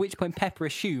 at which point Pepper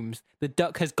assumes the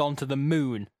duck has gone to the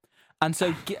moon. And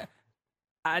so...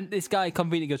 And this guy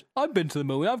conveniently goes, "I've been to the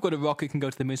moon. I've got a rocket can go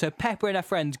to the moon." So Pepper and her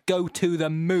friends go to the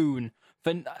moon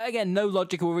for, again, no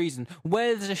logical reason.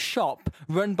 Where there's a shop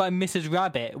run by Mrs.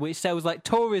 Rabbit which sells like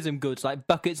tourism goods like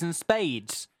buckets and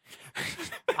spades.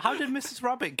 How did Mrs.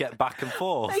 Rabbit get back and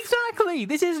forth? Exactly.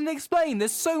 This isn't explained.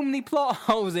 There's so many plot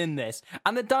holes in this,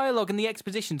 and the dialogue and the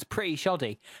exposition's pretty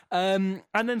shoddy. And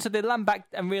then so they land back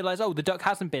and realise, oh, the duck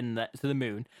hasn't been to the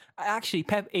moon. Actually,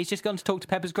 it's just gone to talk to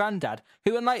Pepper's granddad,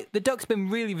 who, unlike the duck's been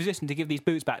really resistant to give these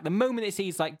boots back. The moment it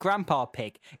sees like Grandpa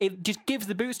Pig, it just gives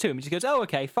the boots to him. It just goes, "Oh,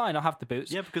 okay, fine, I'll have the boots."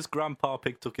 Yeah, because Grandpa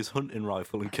Pig took his hunting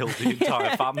rifle and killed the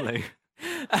entire family.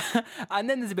 And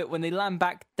then there's a bit when they land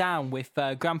back down with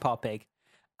Grandpa Pig,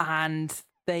 and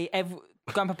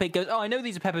Grandpa Pig goes, "Oh, I know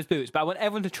these are Pepper's boots, but I want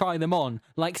everyone to try them on,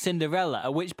 like Cinderella."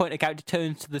 At which point a character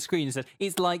turns to the screen and says,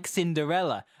 "It's like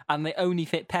Cinderella," and they only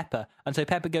fit Pepper. And so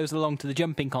Pepper goes along to the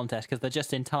jumping contest because they're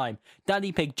just in time.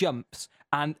 Daddy Pig jumps,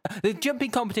 and the jumping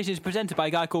competition is presented by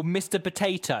a guy called Mr.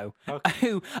 Potato,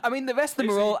 who, I mean, the rest of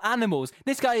them are all animals.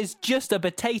 This guy is just a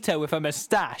potato with a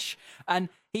moustache, and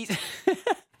he's...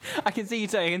 I can see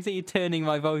you turning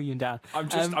my volume down.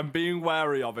 I'm being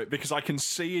wary of it because I can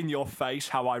see in your face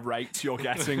how irate you're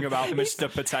getting about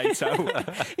Mr. Potato.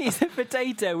 He's a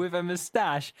potato with a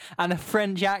moustache and a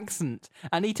French accent,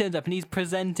 and he turns up and he's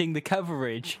presenting the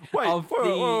coverage of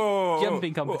the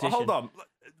jumping competition. Hold on.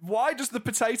 Why does the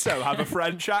potato have a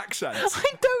French accent?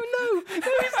 I don't know.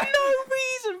 There is no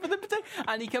reason for the potato.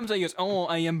 And he comes and he goes, "Oh,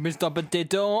 I am Mr.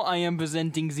 Potato. I am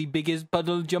presenting the biggest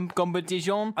puddle jump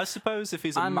competition." I suppose if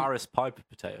he's a Maris Piper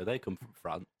potato, they come from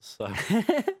France. So.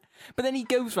 But then he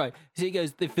goes, right. So he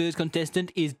goes, the first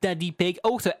contestant is Daddy Pig.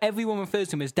 Also, everyone refers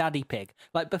to him as Daddy Pig.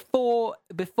 Like before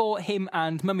him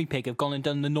and Mummy Pig have gone and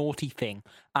done the naughty thing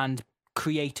and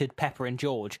created Pepper and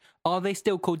George, are they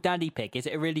still called Daddy Pig? Is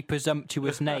it a really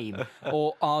presumptuous name?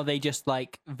 Or are they just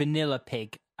like Vanilla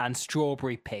Pig and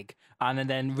Strawberry Pig and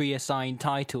then reassign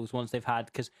titles once they've had,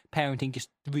 because parenting just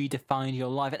redefines your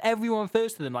life, and everyone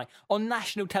refers to them like on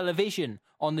national television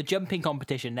on the jumping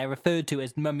competition they're referred to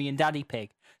as Mummy and Daddy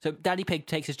Pig. So Daddy Pig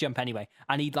takes his jump anyway,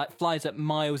 and he like flies up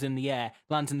miles in the air,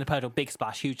 lands in the puddle, big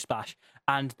splash, huge splash,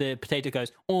 and the potato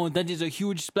goes, "Oh, that is a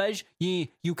huge splash. Yeah,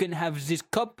 you can have this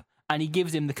cup." And he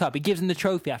gives him the cup. He gives him the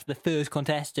trophy after the first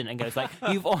contestant and goes like,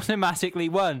 "You've automatically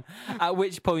won." At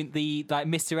which point the like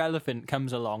Mr. Elephant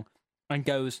comes along and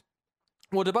goes,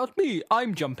 "What about me?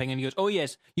 I'm jumping." And he goes, "Oh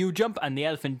yes, you jump." And the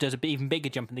elephant does an even bigger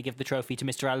jump, and they give the trophy to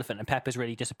Mr. Elephant. And Pepper's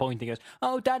really disappointed. He goes,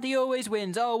 "Oh, Daddy always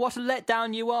wins. Oh, what a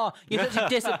letdown you are. You're such a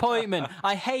disappointment.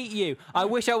 I hate you. I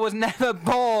wish I was never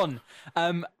born."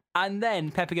 And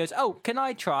then Pepper goes, "Oh, can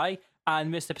I try?"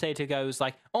 And Mr. Potato goes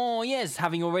like, "Oh yes,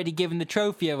 having already given the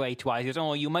trophy away twice." He goes,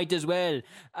 "Oh, you might as well."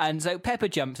 And so Pepper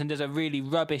jumps and does a really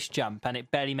rubbish jump, and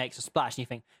it barely makes a splash. And you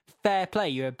think, fair play,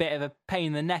 you're a bit of a pain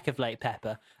in the neck of late,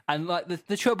 Pepper. And like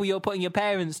the trouble you're putting your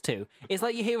parents to, it's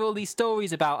like you hear all these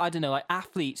stories about, I don't know, like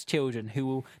athletes' children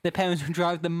their parents will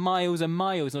drive them miles and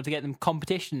miles in order to get them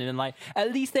competition, and like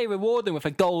at least they reward them with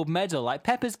a gold medal. Like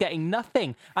Pepper's getting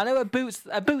nothing. I know her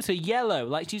boots are yellow.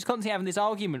 Like she's constantly having this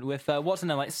argument with what's her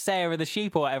name, like Sarah the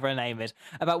sheep or whatever her name is,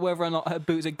 about whether or not her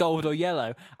boots are gold or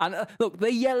yellow. And look, they're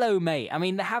yellow, mate. I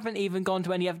mean, they haven't even gone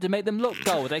to any effort to make them look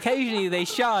gold. Occasionally they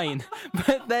shine,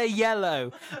 but they're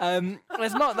yellow.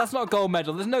 That's not a gold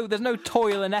medal. There's no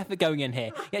toil and effort going in here.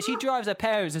 Yet she drives her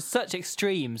parents to such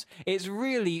extremes. It's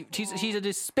really she's a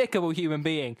despicable human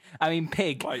being. I mean,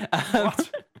 pig. Wait,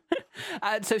 what?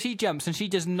 So she jumps and she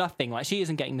does nothing. Like she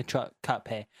isn't getting the cup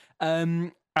here.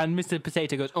 And Mr.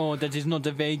 Potato goes, "Oh, that is not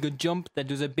a very good jump.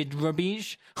 That was a bit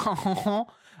rubbish."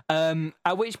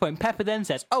 At which point Pepper then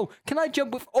says, "Oh, can I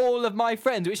jump with all of my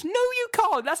friends?" Which, no, you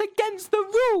can't. That's against the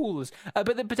rules.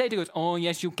 But the Potato goes, "Oh,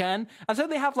 yes, you can." And so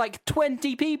they have like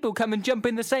 20 people come and jump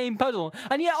in the same puddle.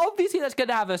 And yeah, obviously that's going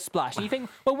to have a splash. And you think,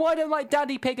 well, why don't like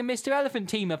Daddy Pig and Mr. Elephant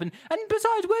team up? And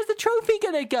besides, where's the trophy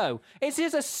going to go? It's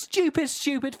just a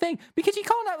stupid thing. Because you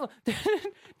can't have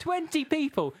 20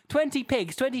 people, 20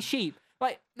 pigs, 20 sheep,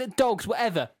 like the dogs,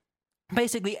 whatever.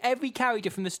 Basically, every character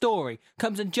from the story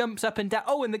comes and jumps up and down.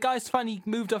 Oh, and the guy's finally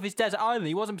moved off his desert island.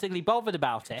 He wasn't particularly bothered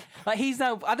about it. Like, he's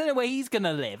now... I don't know where he's going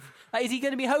to live. Like, is he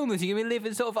going to be homeless? Is he going to be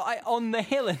living sort of like, on the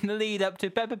hill in the lead up to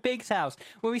Peppa Pig's house?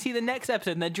 When we see the next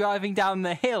episode and they're driving down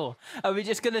the hill, are we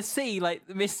just going to see, like,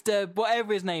 Mr...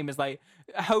 whatever his name is, like,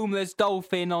 homeless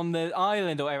dolphin on the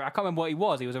island or whatever? I can't remember what he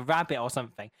was. He was a rabbit or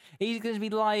something. He's going to be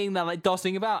lying there, like,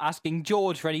 dossing about, asking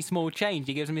George for any small change.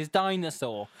 He gives him his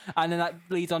dinosaur. And then that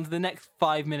leads on to the next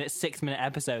 5-minute, 6-minute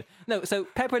episode. No, so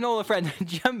Pepper and all her friends are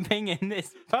jumping in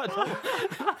this puddle.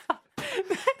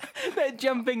 They're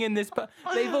jumping in this puddle.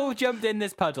 They've all jumped in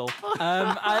this puddle.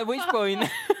 At which point...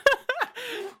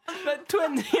 But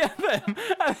 20 of them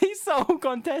are these sole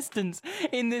contestants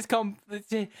in this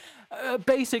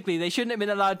basically, they shouldn't have been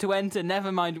allowed to enter,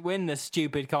 never mind win this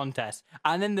stupid contest.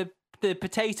 And then the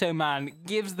Potato Man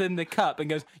gives them the cup and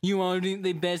goes, "You are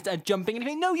the best at jumping." And you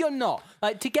think, no, you're not.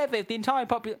 Like, together, if the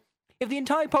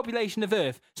entire population of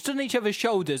Earth stood on each other's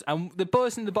shoulders and the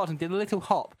person at the bottom did a little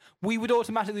hop, we would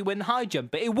automatically win the high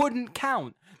jump, but it wouldn't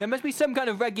count. There must be some kind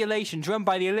of regulations run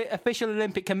by the official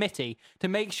Olympic Committee to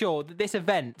make sure that this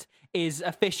event is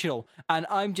official, and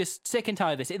I'm just sick and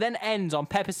tired of this. It then ends on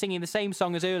Pepper singing the same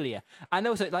song as earlier, and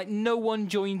also, like, no one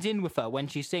joins in with her when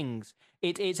she sings.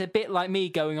 It's a bit like me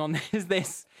going on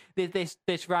this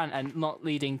rant and not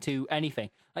leading to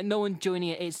anything. Like, no one joining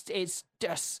it. It's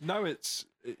just... No,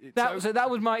 So that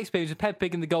was my experience with Peppa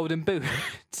Pig and the Golden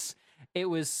Boots. It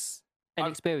was an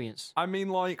experience. I mean,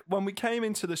 like, when we came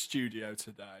into the studio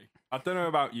today, I don't know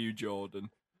about you, Jordan,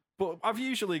 but I've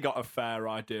usually got a fair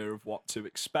idea of what to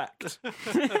expect.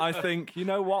 I think, you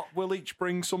know what, we'll each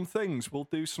bring some things, we'll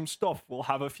do some stuff, we'll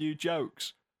have a few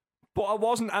jokes. But I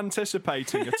wasn't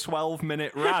anticipating a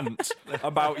 12-minute rant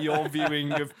about your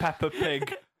viewing of Peppa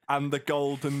Pig and the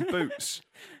Golden Boots.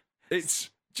 It's...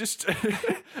 just,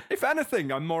 if anything,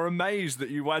 I'm more amazed that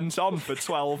you went on for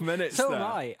 12 minutes. So there. am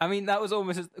I. I mean, that was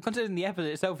almost, considering the episode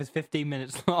itself is 15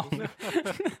 minutes long.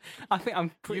 I think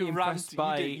I'm pretty impressed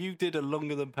by... You did a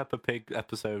longer than Peppa Pig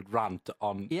episode rant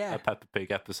on a Peppa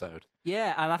Pig episode.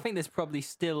 Yeah, and I think there's probably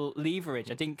still leverage.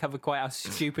 I didn't cover quite how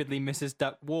stupidly Mrs.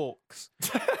 Duck walks.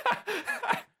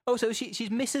 Oh, so she's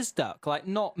Mrs. Duck, like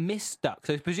not Miss Duck.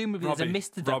 So presumably there's a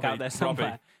Mr. Duck out there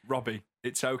somewhere. Robbie,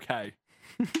 it's okay.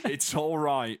 It's all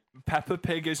right. Peppa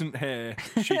Pig isn't here.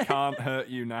 She can't hurt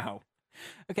you now.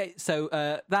 Okay, so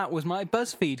that was my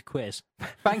BuzzFeed quiz.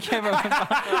 Thank you, everyone.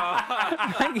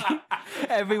 Thank you,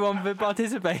 everyone, for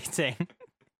participating.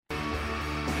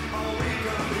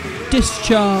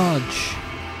 Discharge.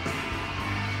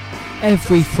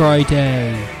 Every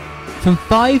Friday from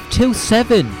 5 till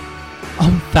 7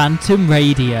 on Phantom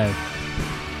Radio.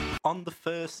 On the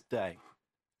first day,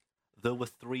 there were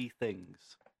 3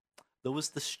 things. There was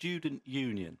the student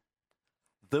union.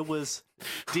 There was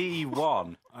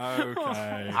D1.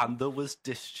 Okay. And there was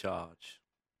discharge.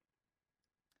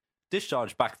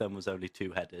 Discharge back then was only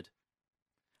 2-headed.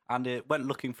 And it went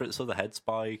looking for its other heads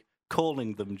by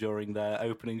calling them during their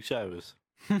opening shows.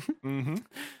 Mm-hmm.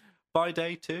 By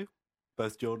day 2,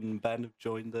 both Jordan and Ben have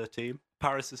joined their team.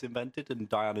 Paris is invented and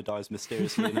Diana dies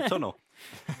mysteriously in a tunnel.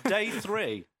 Day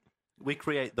 3, we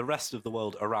create the rest of the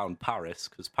world around Paris,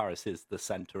 because Paris is the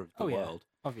centre of the world.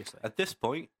 Obviously. At this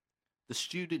point, the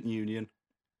student union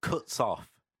cuts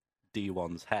off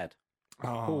D1's head.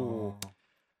 Oh.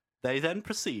 They then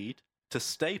proceed to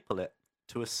staple it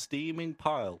to a steaming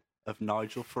pile of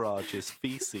Nigel Farage's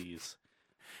feces.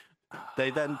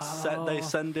 They then they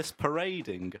send this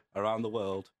parading around the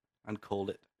world and call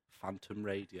it Phantom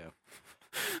Radio.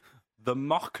 The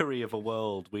mockery of a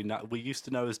world we used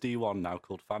to know as D1, now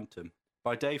called Phantom.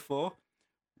 By day 4,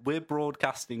 we're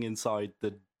broadcasting inside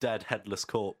the dead headless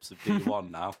corpse of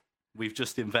D1 now. We've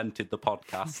just invented the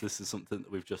podcast. This is something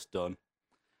that we've just done.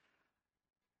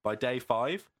 By day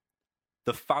 5,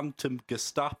 the Phantom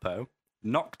Gestapo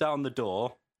knock down the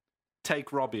door,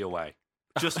 take Robbie away.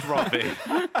 Just Robbie.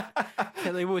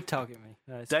 Yeah, they would target me.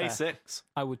 No, it's Day fair. 6,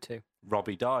 I would too.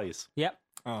 Robbie dies. Yep.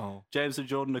 Oh. James and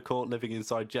Jordan are caught living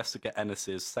inside Jessica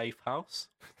Ennis's safe house.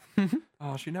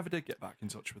 Oh, she never did get back in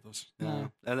touch with us.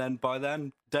 No. And then by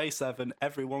then, day 7,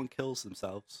 everyone kills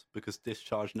themselves because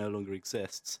discharge no longer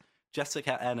exists.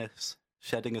 Jessica Ennis,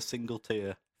 shedding a single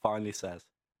tear, finally says,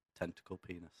 "Tentacle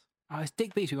penis." Oh, it's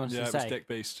Dick Beast we wanted Yeah, to it was say. Dick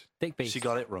Beast. Dick Beast. She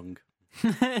got it wrong.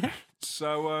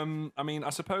 So, I mean, I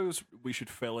suppose we should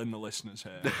fill in the listeners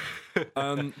here.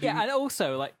 Yeah, and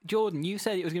also, like, Jordan, you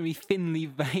said it was going to be thinly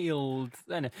veiled.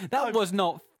 I don't know. That was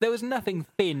not. There was nothing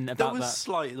thin There about was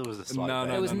that. There was a slight. No, veil.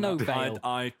 no, There was no veil.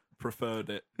 I preferred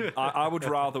it. I would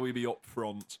rather we be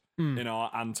upfront in our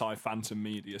anti-Phantom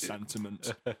media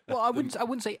sentiment. Well, I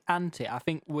wouldn't say anti. I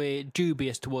think we're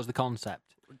dubious towards the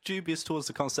concept. Dubious towards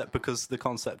the concept because the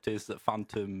concept is that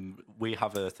Phantom. We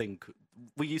have a thing.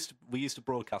 We used to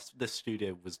broadcast. This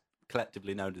studio was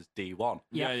collectively known as D1.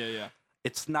 Yeah.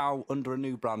 It's now under a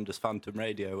new brand as Phantom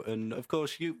Radio, and of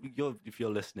course, you're if you're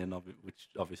listening, which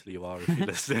obviously you are if you're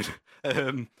listening.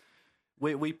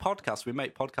 We podcast, we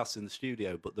make podcasts in the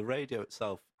studio, but the radio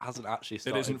itself hasn't actually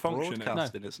started isn't functioning.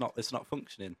 broadcasting. It's not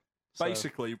functioning. So-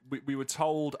 Basically, we were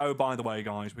told, oh, by the way,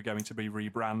 guys, we're going to be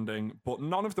rebranding, but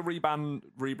none of the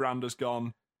rebrand has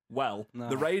gone well. No.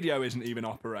 The radio isn't even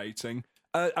operating.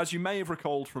 As you may have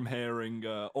recalled from hearing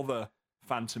other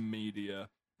Phantom Media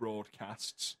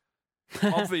broadcasts,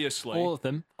 obviously, All of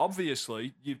them.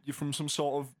 obviously, you're from some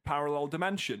sort of parallel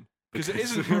dimension. Because it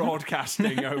isn't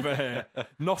broadcasting over here.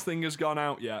 Nothing has gone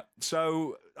out yet.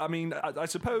 So, I mean, I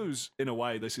suppose, in a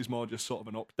way, this is more just sort of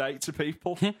an update to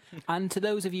people. And to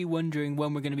those of you wondering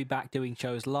when we're going to be back doing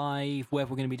shows live,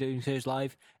 whether we're going to be doing shows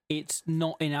live, it's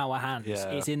not in our hands. Yeah.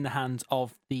 It's in the hands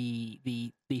of the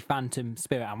Phantom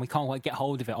spirit, and we can't quite get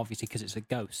hold of it, obviously, because it's a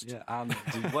ghost. Yeah, and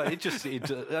well, I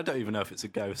don't even know if it's a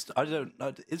ghost.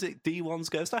 Is it D1's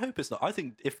ghost? I hope it's not. I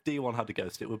think if D1 had a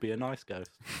ghost, it would be a nice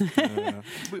ghost.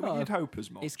 You'd hope as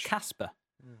much. It's Casper,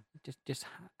 just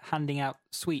handing out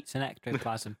sweets and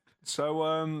ectoplasm. So,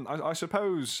 I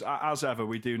suppose, as ever,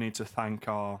 we do need to thank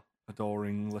our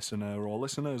adoring listener or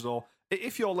listeners, or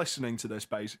if you're listening to this,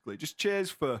 basically, just cheers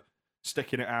for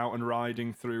sticking it out and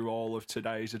riding through all of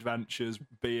today's adventures,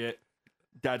 be it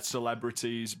dead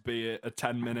celebrities, be it a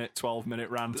 10-minute, 12-minute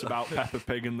rant about Peppa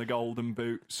Pig and the Golden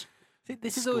Boots. See,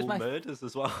 this is always School my murders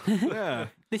as well. Yeah.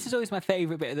 This is always my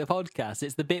favourite bit of the podcast.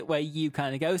 It's the bit where you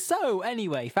kind of go, so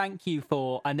anyway, thank you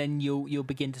for, and then you'll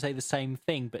begin to say the same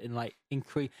thing, but in like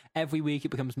every week it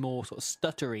becomes more sort of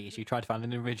stuttery as you try to find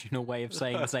an original way of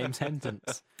saying the same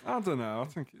sentence. I don't know. I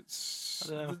think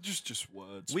it's just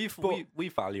words. we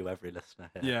value every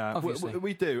listener here. Yeah, Obviously.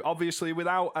 we do. Obviously,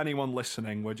 without anyone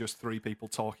listening, we're just three people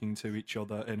talking to each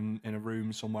other in a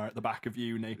room somewhere at the back of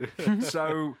uni.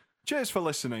 So, cheers for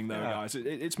listening, though, guys.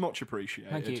 It's much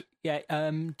appreciated. Thank you. Yeah,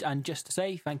 and just to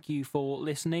say, thank you for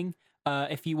listening.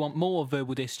 If you want more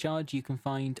Verbal Discharge, you can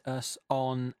find us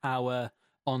on our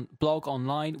blog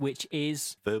online, which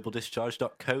is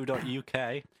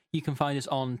verbaldischarge.co.uk. you can find us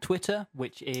on Twitter,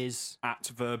 which is At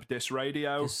Verb Dis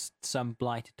Radio. just some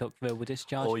blighted talk Verbal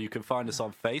Discharge. Or you can find us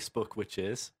on Facebook, which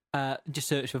is Just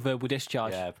search for Verbal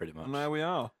Discharge. yeah, pretty much. And there we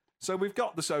are. So we've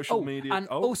got the social media. And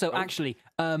also, actually,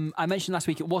 I mentioned last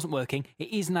week it wasn't working. It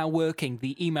is now working,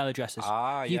 the email addresses.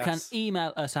 You can yes.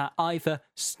 email us at either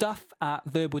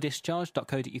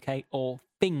stuff@verbaldischarge.co.uk or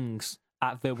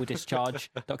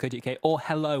things@verbaldischarge.co.uk or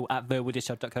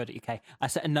hello@verbaldischarge.co.uk. I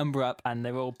set a number up and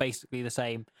they're all basically the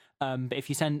same. But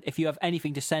if you have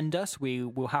anything to send us, we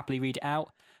will happily read it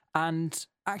out. And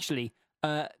actually,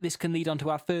 this can lead on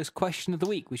to our first question of the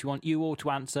week, which we want you all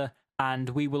to answer, and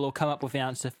we will all come up with the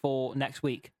answer for next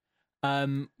week.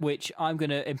 Which I'm going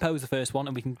to impose the first one,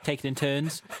 and we can take it in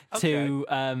turns to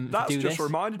That's do just this.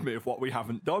 reminded me of what we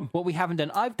haven't done. What we haven't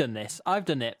done, I've done it,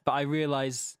 but I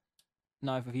realise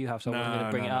neither of you have, so I'm going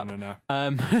to bring it up. No.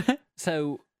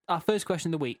 So our first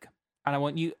question of the week, and I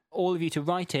want all of you to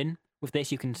write in with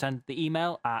this. You can send the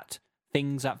email at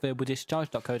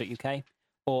things@verbaldischarge.co.uk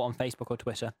or on Facebook or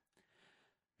Twitter.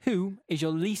 Who is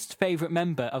your least favourite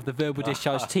member of the Verbal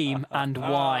Discharge team and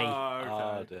why?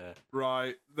 Oh, okay. dear.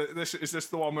 Right. This is this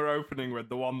the one we're opening with?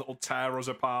 The one that will tear us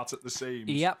apart at the seams?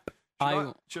 Yep.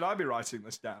 Should I be writing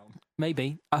this down?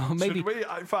 Maybe. Oh, maybe. Should we?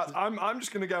 In fact, I'm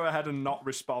just going to go ahead and not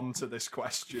respond to this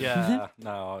question. Yeah,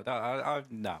 no.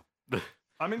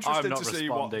 I'm interested not to see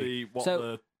responding.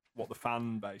 what the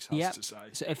fan base has to say.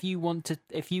 So if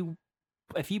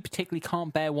you particularly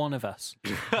can't bear one of us,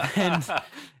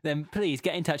 then please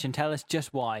get in touch and tell us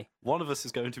just why. One of us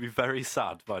is going to be very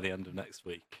sad by the end of next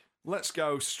week. Let's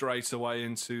go straight away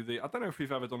into the. I don't know if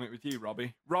we've ever done it with you,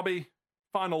 Robbie. Robbie,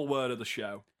 final word of the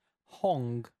show.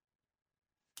 Hong.